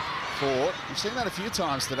 Ford. We've seen that a few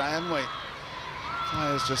times today, haven't we?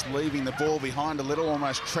 Players just leaving the ball behind a little,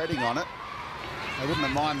 almost treading on it. They wouldn't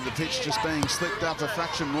have minded the pitch just being slipped up a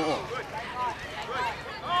fraction more.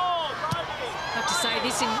 I have to say,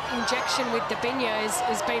 this injection with Davinia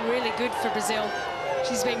has been really good for Brazil.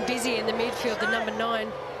 She's been busy in the midfield, the number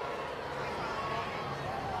 9.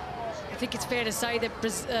 I think it's fair to say that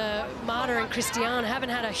Marta and Christiane haven't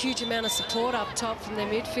had a huge amount of support up top from their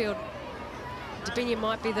midfield. Davinia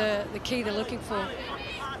might be the key they're looking for.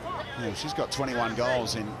 Yeah, she's got 21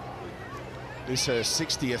 goals in this her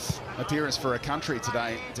 60th appearance for her country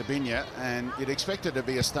today, Davinia, and you'd expect her to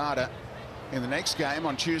be a starter in the next game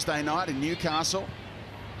on Tuesday night in Newcastle.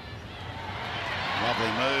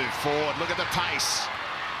 Lovely move forward. Look at the pace.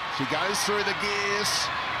 She goes through the gears.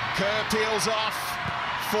 Kerr peels off.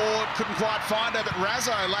 Ford couldn't quite find her, but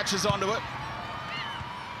Razzo latches onto it.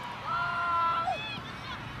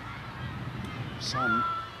 Some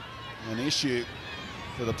an issue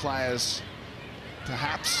for the players,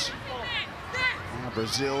 perhaps. Now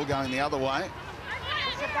Brazil going the other way.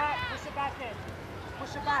 Push it back then.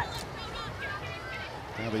 Push it back.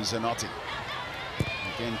 Gabby Zanotti.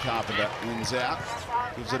 Again, Carpenter wins out.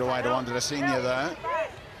 Gives it away to Andra Senior though.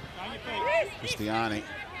 Christiane.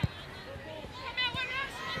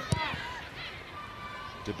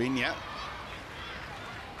 Davinia.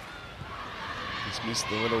 Just missed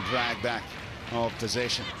the little drag back of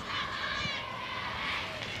possession.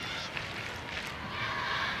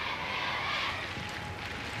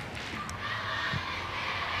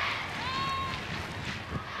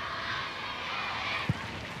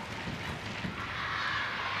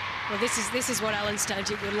 Well, this is what Alan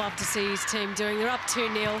Stajic would love to see his team doing. They're up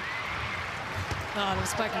 2-0. Oh, I've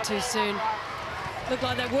spoken too soon. Looked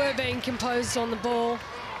like they were being composed on the ball.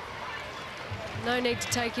 No need to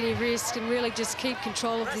take any risk and really just keep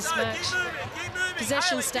control of this match.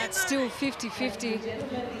 Possession stats still 50-50.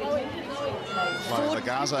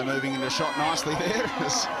 Lagazo moving into shot nicely there.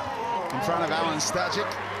 In front of Alan Stajic.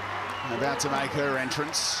 About to make her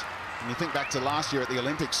entrance. And you think back to last year at the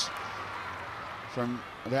Olympics. From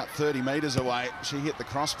about 30 metres away, she hit the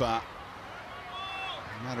crossbar.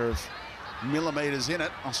 A matter of millimetres in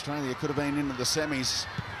it. Australia could have been into the semis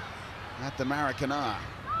at the Maracanã.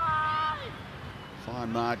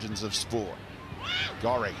 Fine margins of sport.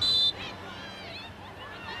 Gorry.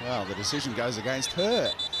 Well, the decision goes against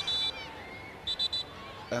her.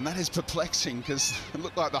 And that is perplexing because it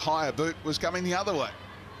looked like the higher boot was coming the other way.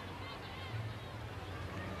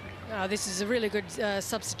 This is a really good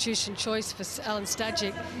substitution choice for Alan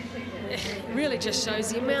Stajic. It really just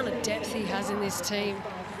shows the amount of depth he has in this team.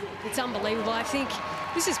 It's unbelievable. I think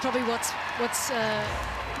this is probably what's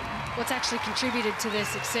actually contributed to their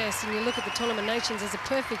success. And you look at the Tournament Nations as a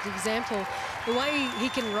perfect example. The way he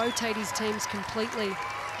can rotate his teams completely.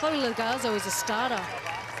 Chloe Lagazo is a starter.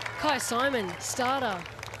 Kai Simon, starter.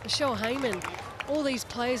 Michelle Heyman. All these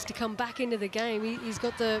players to come back into the game. He's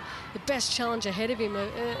got the best challenge ahead of him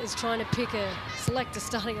is trying to select a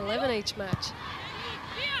starting 11 each match.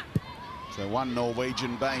 So one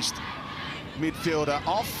Norwegian-based midfielder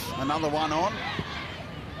off, another one on.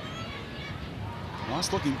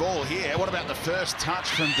 Nice looking ball here. What about the first touch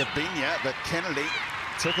from Davinia? But Kennedy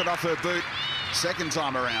took it off her boot second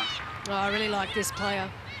time around. Oh, I really like this player.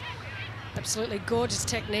 Absolutely gorgeous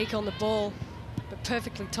technique on the ball, but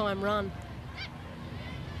perfectly timed run.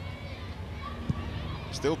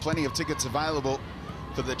 Still plenty of tickets available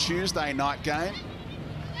for the Tuesday night game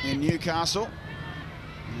in Newcastle.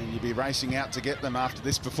 And you'll be racing out to get them after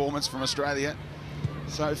this performance from Australia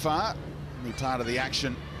so far. Be part of the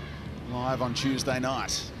action live on Tuesday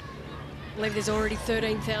night. I believe there's already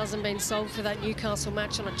 13,000 been sold for that Newcastle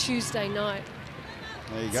match on a Tuesday night.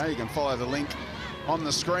 There you go. You can follow the link on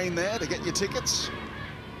the screen there to get your tickets.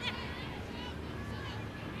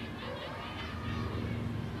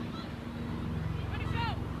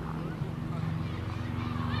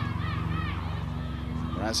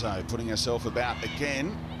 Razzo putting herself about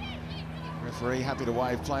again. Referee happy to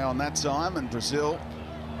wave play on that time, and Brazil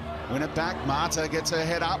win it back. Marta gets her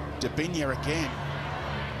head up. Dabinya again.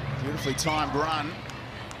 Beautifully timed run.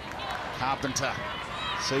 Carpenter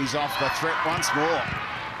sees off the threat once more.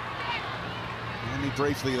 Only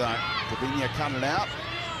briefly though. Dabinya cut it out.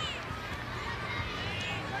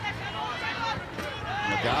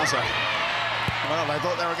 Lagazzo. Well, they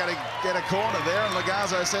thought they were going to get a corner there, and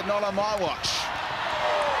Lagazzo said, not on my watch.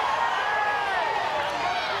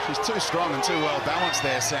 She's too strong and too well balanced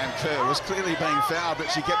there, Sam Kerr. Was clearly being fouled,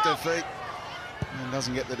 but she kept her feet and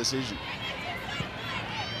doesn't get the decision.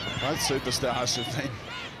 Both superstars have been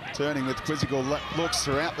turning with quizzical looks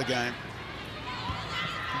throughout the game.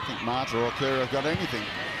 I don't think Marta or Kerr have got anything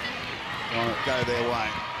to go their way.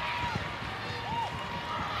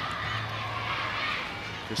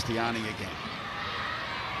 Cristiani again.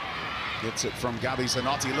 Gets it from Gabby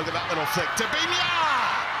Zanotti. Look at that little flick.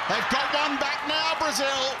 Dabinya! They've got one back now,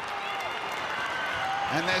 Brazil.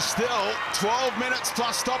 And there's still 12 minutes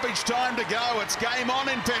plus stoppage time to go. It's game on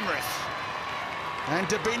in Penrith. And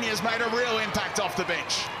Dabinya's made a real impact off the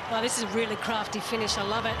bench. Oh, this is a really crafty finish. I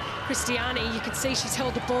love it. Cristiani, you can see she's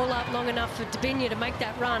held the ball up long enough for Dabinya to make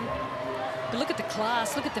that run. But look at the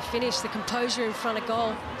class, look at the finish, the composure in front of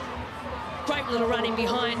goal. Great little run in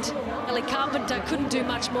behind. Ellie Carpenter couldn't do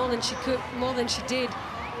much more than she did.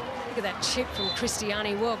 Look at that chip from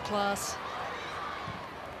Cristiani, world class.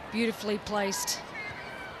 Beautifully placed.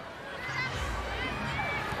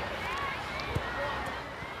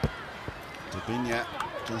 Dabinya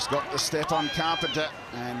just got the step on Carpenter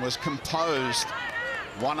and was composed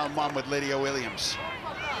one-on-one with Lydia Williams.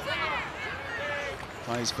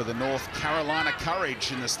 Plays for the North Carolina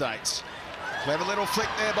Courage in the States. Clever little flick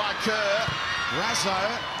there by Kerr.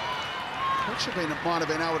 Razzo might have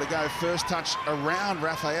been able to go first touch around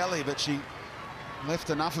Raffaelli, but she left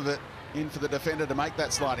enough of it in for the defender to make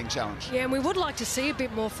that sliding challenge. Yeah, and we would like to see a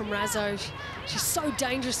bit more from Razzo. She's so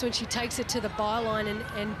dangerous when she takes it to the byline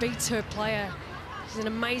and beats her player. She's an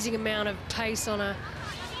amazing amount of pace on her,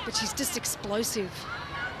 but she's just explosive.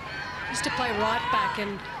 Used to play right back,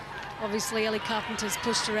 and obviously Ellie Carpenter's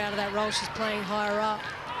pushed her out of that role. She's playing higher up.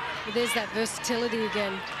 But there's that versatility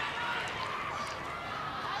again.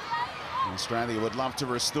 Australia would love to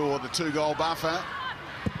restore the 2-goal buffer.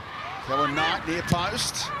 Kellen Knight near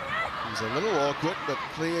post. It was a little awkward, but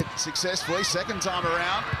cleared successfully. Second time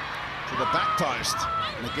around to the back post.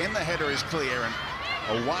 And again, the header is clear, and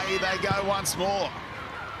away they go once more.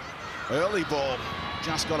 Early ball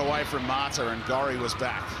just got away from Marta, and Gorry was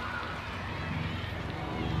back.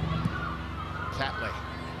 Catley.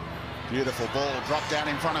 Beautiful ball, dropped down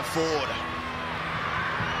in front of Ford.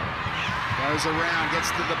 Goes around, gets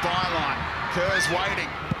to the byline. Kerr's waiting.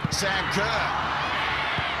 Sam Kerr.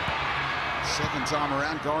 Second time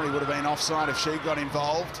around, Gorry would have been offside if she got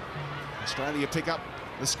involved. Australia pick up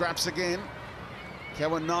the scraps again.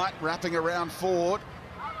 Kellen Knight wrapping around Ford.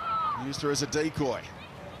 Used her as a decoy.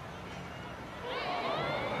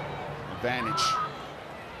 Advantage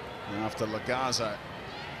after Lagazzo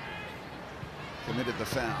committed the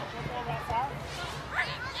foul.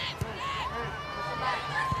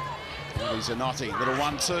 Zanotti, little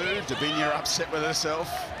 1-2. Dabinya upset with herself.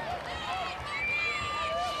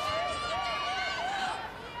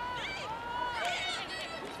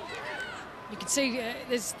 You can see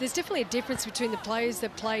there's definitely a difference between the players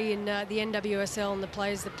that play in the NWSL and the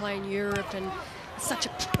players that play in Europe, and it's such a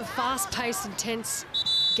fast-paced, intense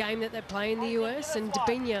game that they play in the US. And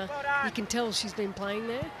Dabinya, you can tell she's been playing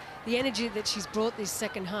there. The energy that she's brought this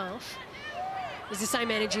second half is the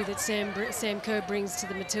same energy that Sam Kerr brings to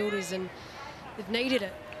the Matildas, and they've needed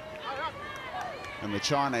it. And the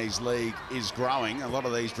Chinese league is growing. A lot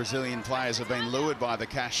of these Brazilian players have been lured by the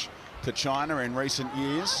cash to China in recent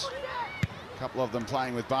years. A couple of them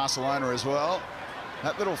playing with Barcelona as well.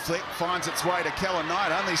 That little flick finds its way to Kellen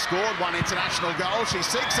Knight. Only scored one international goal. She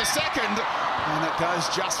seeks a second, and it goes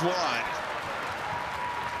just wide.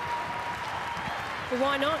 Well,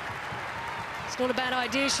 why not? It's not a bad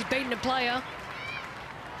idea. She's beaten a player.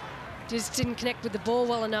 Just didn't connect with the ball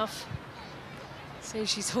well enough. See,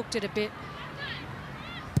 she's hooked it a bit.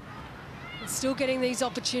 still getting these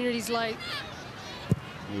opportunities late.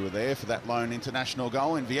 We were there for that lone international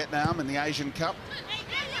goal in Vietnam in the Asian Cup.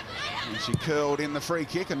 And she curled in the free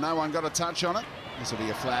kick and no one got a touch on it. This will be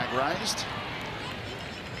a flag raised.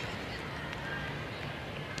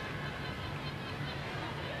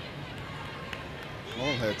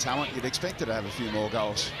 All her talent, you'd expect her to have a few more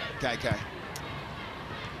goals. KK.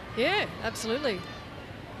 Yeah, absolutely.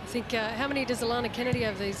 I think, how many does Alana Kennedy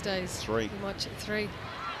have these days? 3. Three.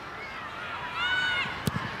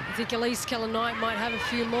 I think Elise Keller-Knight might have a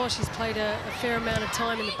few more. She's played a fair amount of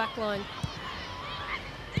time in the back line.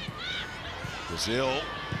 Brazil.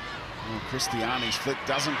 Well, Cristiani's flick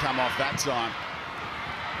doesn't come off that time.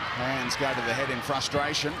 Hands go to the head in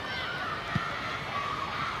frustration.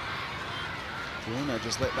 Bruno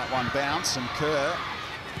just let that one bounce, and Kerr,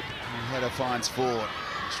 the header finds forward.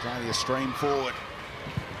 Australia stream forward.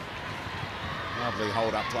 Lovely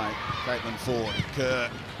hold-up play. Caitlin Ford, Kerr.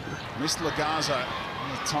 Missed Lagazo.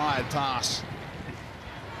 A tired pass.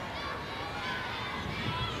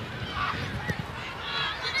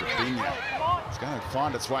 Zabinha. It's going to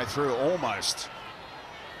find its way through almost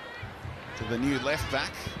to the new left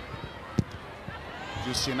back.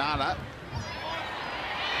 Jusinada.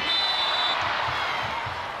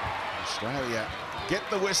 Australia get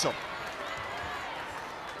the whistle.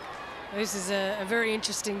 This is a very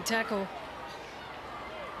interesting tackle.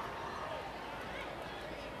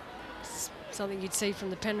 It's something you'd see from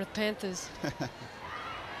the Penrith Panthers.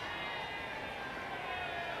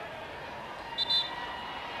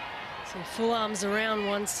 So full arms around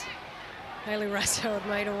once Hayley Raso had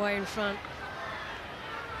made her way in front.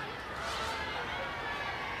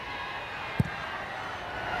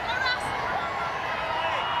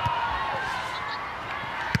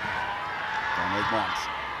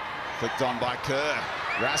 Flicked on by Kerr.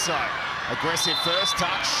 Raso, aggressive first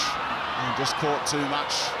touch, and just caught too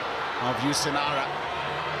much of Yusinara.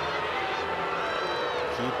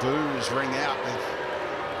 A few boos ring out.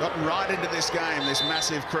 They've gotten right into this game, this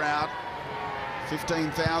massive crowd.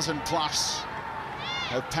 15,000 plus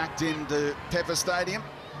have packed into Pepper Stadium.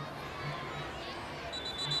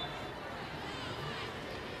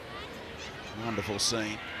 Wonderful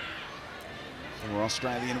scene for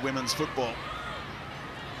Australian women's football.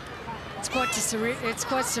 It's quite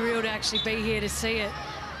surreal to actually be here to see it.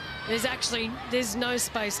 There's no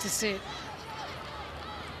space to sit.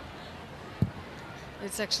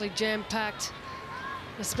 It's actually jam-packed,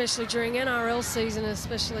 especially during NRL season,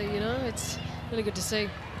 especially, you know, it's really good to see.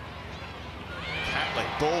 Catley,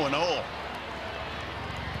 ball and all.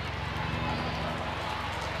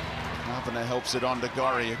 Carpenter helps it on to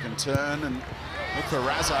Gorry, who can turn and look for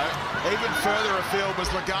Raso. Even further afield was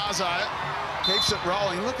Lagazo. Keeps it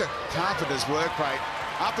rolling. Look at Carpenter's work rate.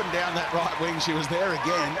 Up and down that right wing, she was there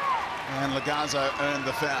again. And Lagazo earned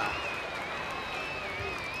the foul.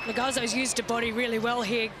 Lagazo's used her body really well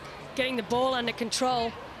here, getting the ball under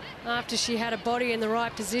control after she had a body in the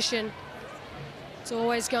right position. It's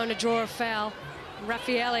always going to draw a foul.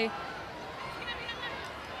 Raffaelli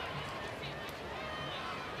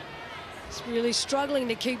is really struggling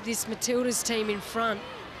to keep this Matildas team in front.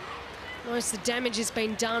 Most of the damage has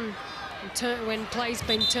been done when play's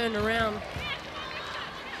been turned around.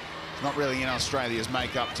 It's not really in Australia's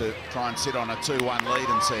makeup to try and sit on a 2-1 lead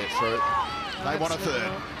and see it through. They want a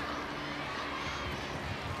third. Not.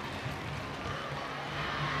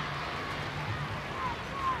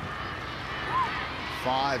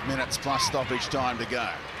 5 minutes plus stoppage time to go.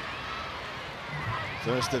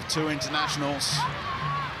 First of 2 internationals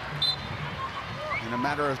in a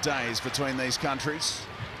matter of days between these countries.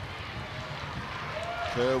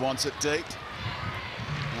 Kerr wants it deep.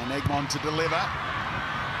 And Egmont to deliver.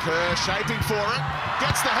 Kerr shaping for it.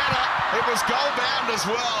 Gets the header. It was goal bound as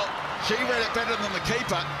well. She read it better than the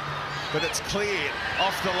keeper, but it's cleared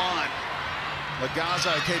off the line.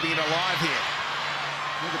 Lagazo keeping it alive here.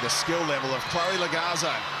 Look at the skill level of Chloe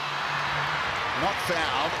Lagazo. Not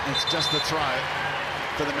fouled, it's just a throw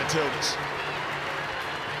for the Matildas.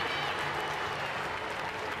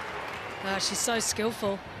 She's so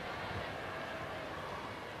skillful.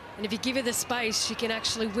 And if you give her the space, she can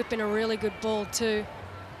actually whip in a really good ball too.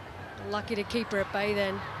 Lucky to keep her at bay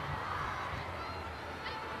then.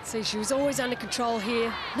 See, she was always under control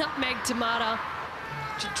here. Nutmeg to Marta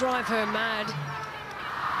to drive her mad.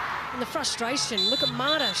 And the frustration, look at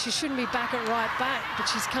Marta. She shouldn't be back at right back, but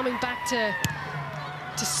she's coming back to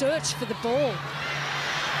search for the ball.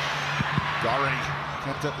 Gorry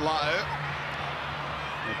kept it low.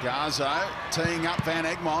 Lagazo teeing up Van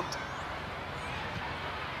Egmont.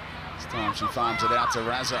 This time she farms it out to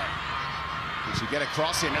Raso. Can she get a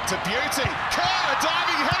cross in? It's a beauty. Kerr,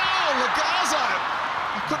 diving header. Oh, Lagazo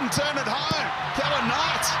couldn't turn it home. Ellen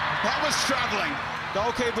Knight, that was struggling.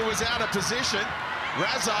 Goalkeeper was out of position.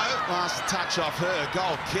 Razzo, last touch off her,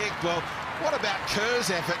 goal kick. Well, what about Kerr's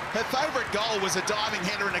effort? Her favourite goal was a diving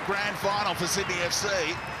header in a grand final for Sydney FC,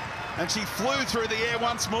 and she flew through the air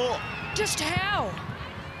once more. Just how?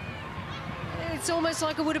 It's almost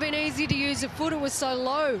like it would have been easy to use a foot, it was so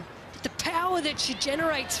low. But the power that she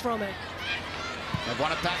generates from it. They've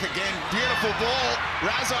won it back again. Beautiful ball.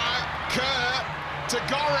 Razzo, Kerr to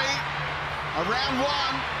Gorry. Around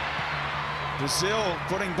one. Brazil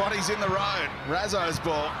putting bodies in the road. Razzo's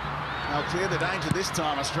ball. They'll clear the danger this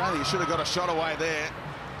time. Australia should have got a shot away there,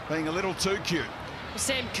 being a little too cute. Well,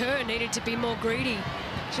 Sam Kerr needed to be more greedy.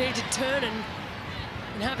 She needed to turn and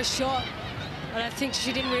have a shot. But I think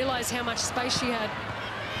she didn't realise how much space she had.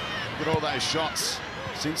 Look at all those shots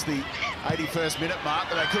since the 81st minute mark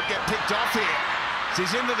that they could get picked off here.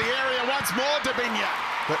 She's into the area once more, Dabinya.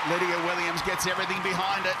 But Lydia Williams gets everything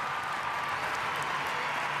behind it.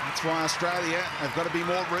 That's why Australia have got to be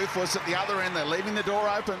more ruthless at the other end. They're leaving the door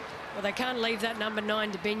open. Well, they can't leave that number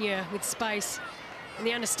 9, Dabinya, with space. And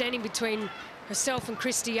the understanding between herself and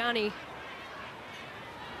Christiani.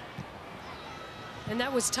 And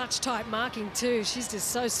that was touch-type marking too. She's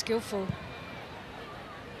just so skillful.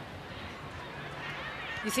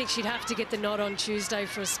 You think she'd have to get the nod on Tuesday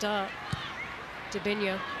for a start,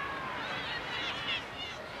 Dabinya.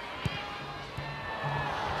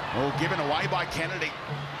 All given away by Kennedy.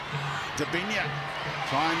 Dabinya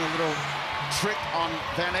trying a little trick on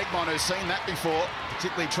Van Egmond, who's seen that before,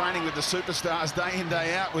 particularly training with the superstars day in,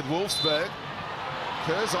 day out with Wolfsburg.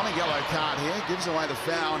 Kerr's on a yellow card here, gives away the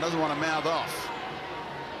foul and doesn't want to mouth off.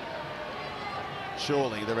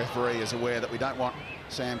 Surely the referee is aware that we don't want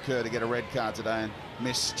Sam Kerr to get a red card today and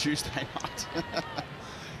miss Tuesday night.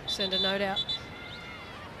 Send a note out.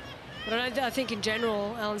 But I think in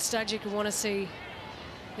general, Alan Stajic would want to see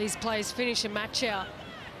these players finish a match out.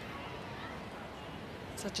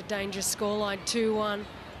 Such a dangerous scoreline, 2-1.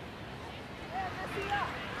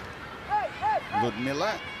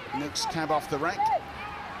 Ludmilla, next cab off the rank.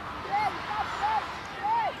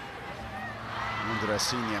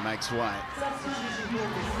 Andrasina makes way.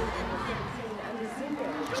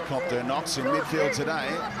 She's copped her knocks in midfield today.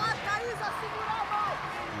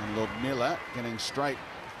 And Ludmilla getting straight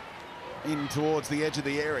in towards the edge of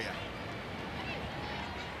the area.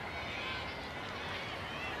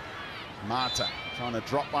 Marta trying to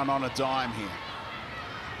drop one on a dime here.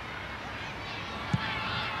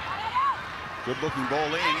 Good looking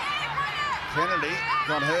ball in. Kennedy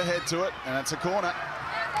got her head to it, and it's a corner.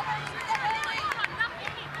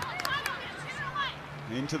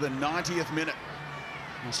 Into the 90th minute.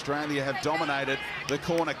 Australia have dominated the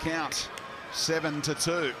corner count,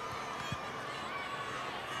 7-2.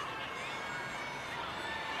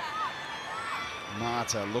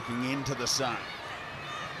 Marta looking into the sun.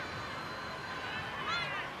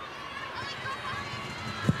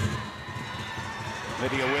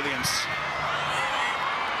 Lydia Williams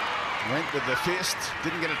went with the fist,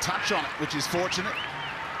 didn't get a touch on it, which is fortunate.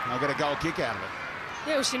 They'll get a goal kick out of it.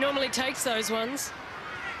 Yeah, well, she normally takes those ones.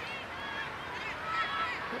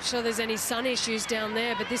 Not sure there's any sun issues down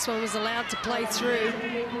there, but this one was allowed to play through.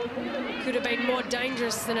 Could have been more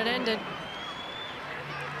dangerous than it ended.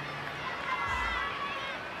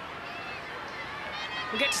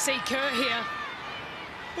 We'll get to see Kerr here.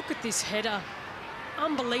 Look at this header.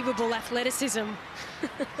 Unbelievable athleticism.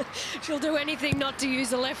 She'll do anything not to use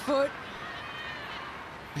the left foot.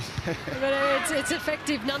 But it's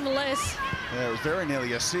effective nonetheless. Yeah, it was very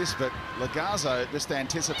nearly assist, but Lagazzo just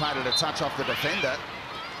anticipated a touch off the defender.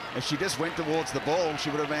 If she just went towards the ball, she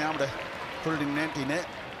would have been able to put it in an empty net.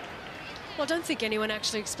 Well, I don't think anyone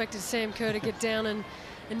actually expected Sam Kerr to get down and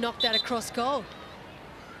knock that across goal.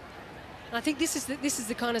 I think this is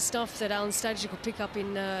the kind of stuff that Alan Stajic will pick up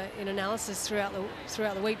in analysis throughout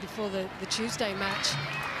the week before the Tuesday match.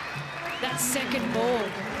 That second ball,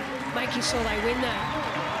 making sure they win that.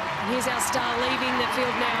 And here's our star leaving the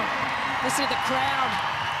field now. Listen to the crowd.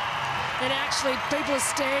 And actually, people are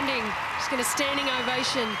standing. Just get a standing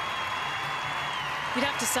ovation. You'd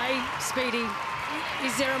have to say, Speedy,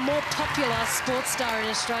 is there a more popular sports star in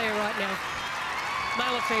Australia right now?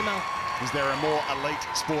 Male or female? Is there a more elite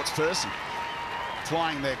sports person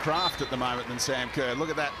flying their craft at the moment than Sam Kerr?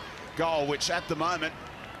 Look at that goal, which at the moment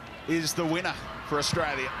is the winner for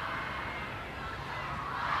Australia.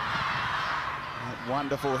 That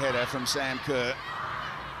wonderful header from Sam Kerr,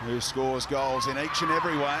 who scores goals in each and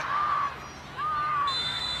every way.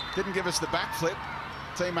 Didn't give us the backflip.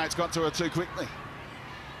 Teammates got to her too quickly.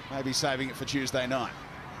 Maybe saving it for Tuesday night.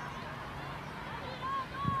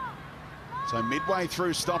 So midway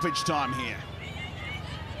through stoppage time here.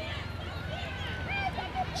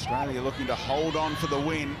 Australia looking to hold on for the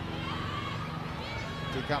win.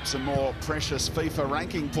 Pick up some more precious FIFA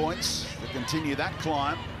ranking points to continue that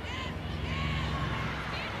climb.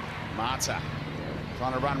 Marta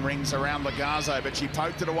trying to run rings around Lagazzo, but she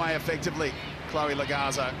poked it away effectively, Chloe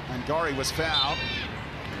Lagazzo, and Gorry was fouled.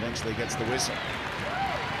 Eventually gets the whistle.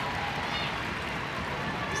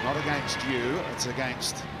 It's not against you, it's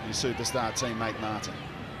against your superstar teammate Marta.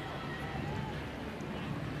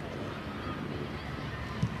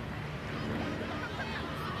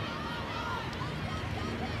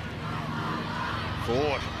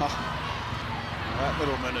 Ford, that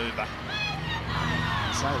little manoeuvre.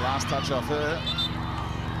 So last touch off her.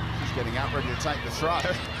 She's getting up, ready to take the throw.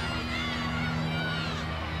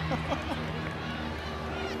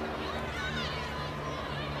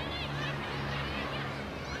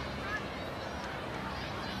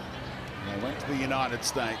 They went to the United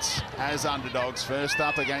States as underdogs, first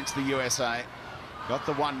up against the USA. Got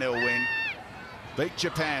the 1-0 win. Beat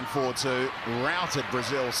Japan 4-2, routed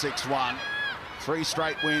Brazil 6-1. 3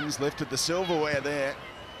 straight wins, lifted the silverware there.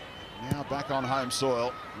 Now back on home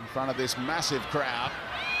soil in front of this massive crowd.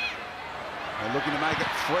 They're looking to make it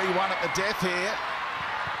 3-1 at the death here.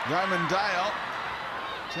 Yeoman Dale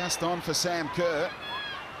just on for Sam Kerr.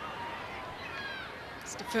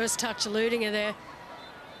 It's the first touch eluding her there.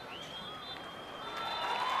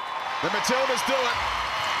 The Matildas do it.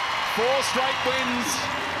 4 straight wins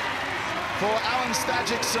for Alan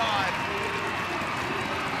Stagic's side.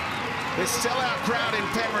 This sellout crowd in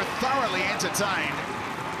Penrith thoroughly entertained.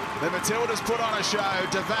 The Matildas put on a show.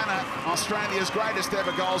 Davana, Australia's greatest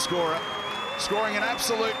ever goal scorer, scoring an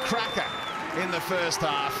absolute cracker in the first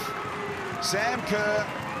half. Sam Kerr,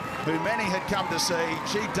 who many had come to see,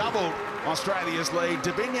 she doubled Australia's lead.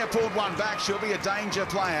 Dabinia pulled one back. She'll be a danger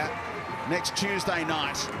player next Tuesday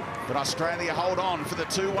night. But Australia hold on for the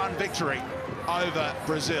 2-1 victory over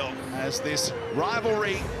Brazil as this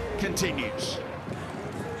rivalry continues.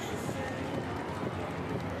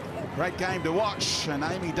 Great game to watch, and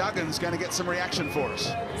Amy Duggan's going to get some reaction for us.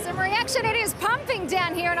 Some reaction. It is pumping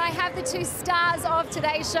down here, and I have the 2 stars of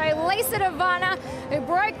today's show, Lisa Davana, who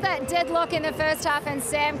broke that deadlock in the first half, and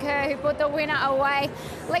Sam Kerr, who put the winner away.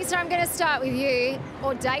 Lisa, I'm going to start with you.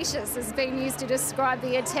 Audacious has been used to describe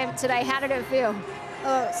the attempt today. How did it feel?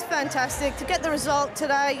 Oh, it's fantastic to get the result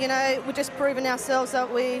today. You know, we're just proving ourselves that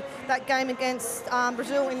that game against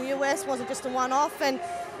Brazil in the US wasn't just a one-off, and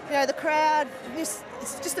you know, the crowd, it's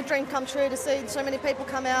just a dream come true to see so many people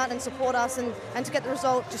come out and support us, and to get the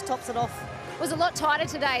result just tops it off. It was a lot tighter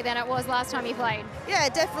today than it was last time you played. Yeah,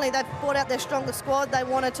 definitely. They've brought out their stronger squad. They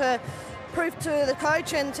wanted to prove to the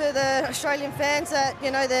coach and to the Australian fans that,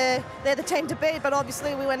 you know, they're the team to beat, but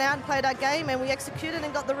obviously we went out and played our game and we executed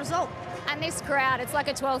and got the result. And this crowd, it's like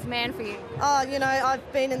a 12th man for you. Oh, you know,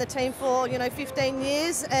 I've been in the team for, 15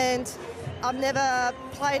 years, and I've never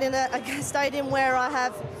played in a stadium where I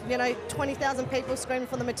have, 20,000 people screaming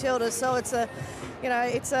for the Matildas. So it's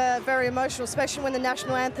a very emotional, especially when the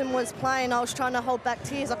national anthem was playing. I was trying to hold back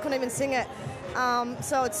tears. I couldn't even sing it.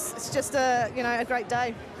 So it's just a great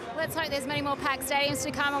day. Let's hope there's many more packed stadiums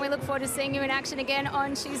to come, and we look forward to seeing you in action again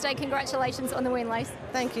on Tuesday. Congratulations on the win, Lace.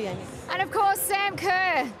 Thank you, Amy. And of course, Sam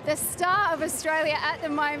Kerr, the star of Australia at the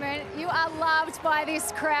moment. You are loved by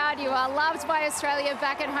this crowd. You are loved by Australia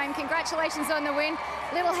back at home. Congratulations on the win.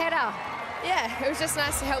 Little header. Yeah, it was just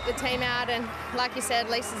nice to help the team out, and like you said,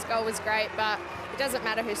 Lisa's goal was great, but it doesn't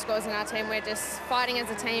matter who scores in our team. We're just fighting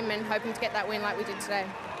as a team and hoping to get that win like we did today.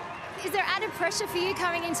 Is there added pressure for you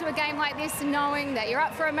coming into a game like this, knowing that you're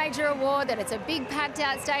up for a major award, that it's a big packed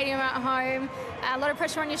out stadium at home, a lot of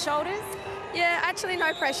pressure on your shoulders? Yeah, actually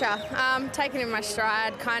no pressure. Taking it in my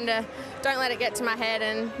stride, kind of don't let it get to my head,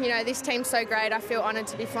 and this team's so great. I feel honoured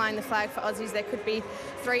to be flying the flag for Aussies. There could be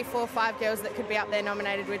 3, 4, 5 girls that could be up there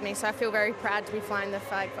nominated with me, so I feel very proud to be flying the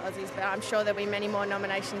flag for Aussies, but I'm sure there'll be many more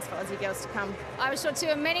nominations for Aussie girls to come. I was sure too,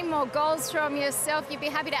 and many more goals from yourself. You'd be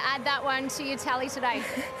happy to add that one to your tally today.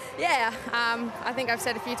 Yeah, I think I've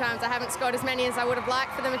said a few times I haven't scored as many as I would have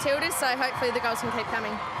liked for the Matildas, so hopefully the goals can keep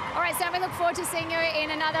coming. All right, Sam, we look forward to seeing you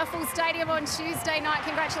in another full stadium on Tuesday night.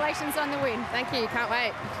 Congratulations on the win. Thank you, can't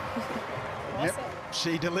wait. Yep,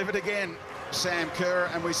 she delivered again, Sam Kerr,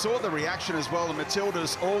 and we saw the reaction as well. The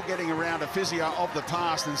Matildas all getting around a physio of the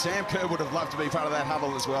past, and Sam Kerr would have loved to be part of that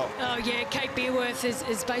huddle as well. Oh yeah, Kate Beerworth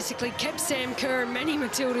has basically kept Sam Kerr and many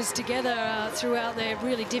Matildas together throughout their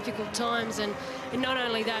really difficult times, and not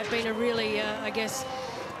only that, been a really,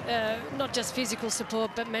 not just physical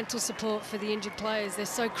support, but mental support for the injured players. They're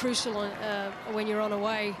so crucial when you're on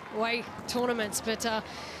away tournaments, but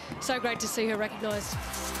so great to see her recognised.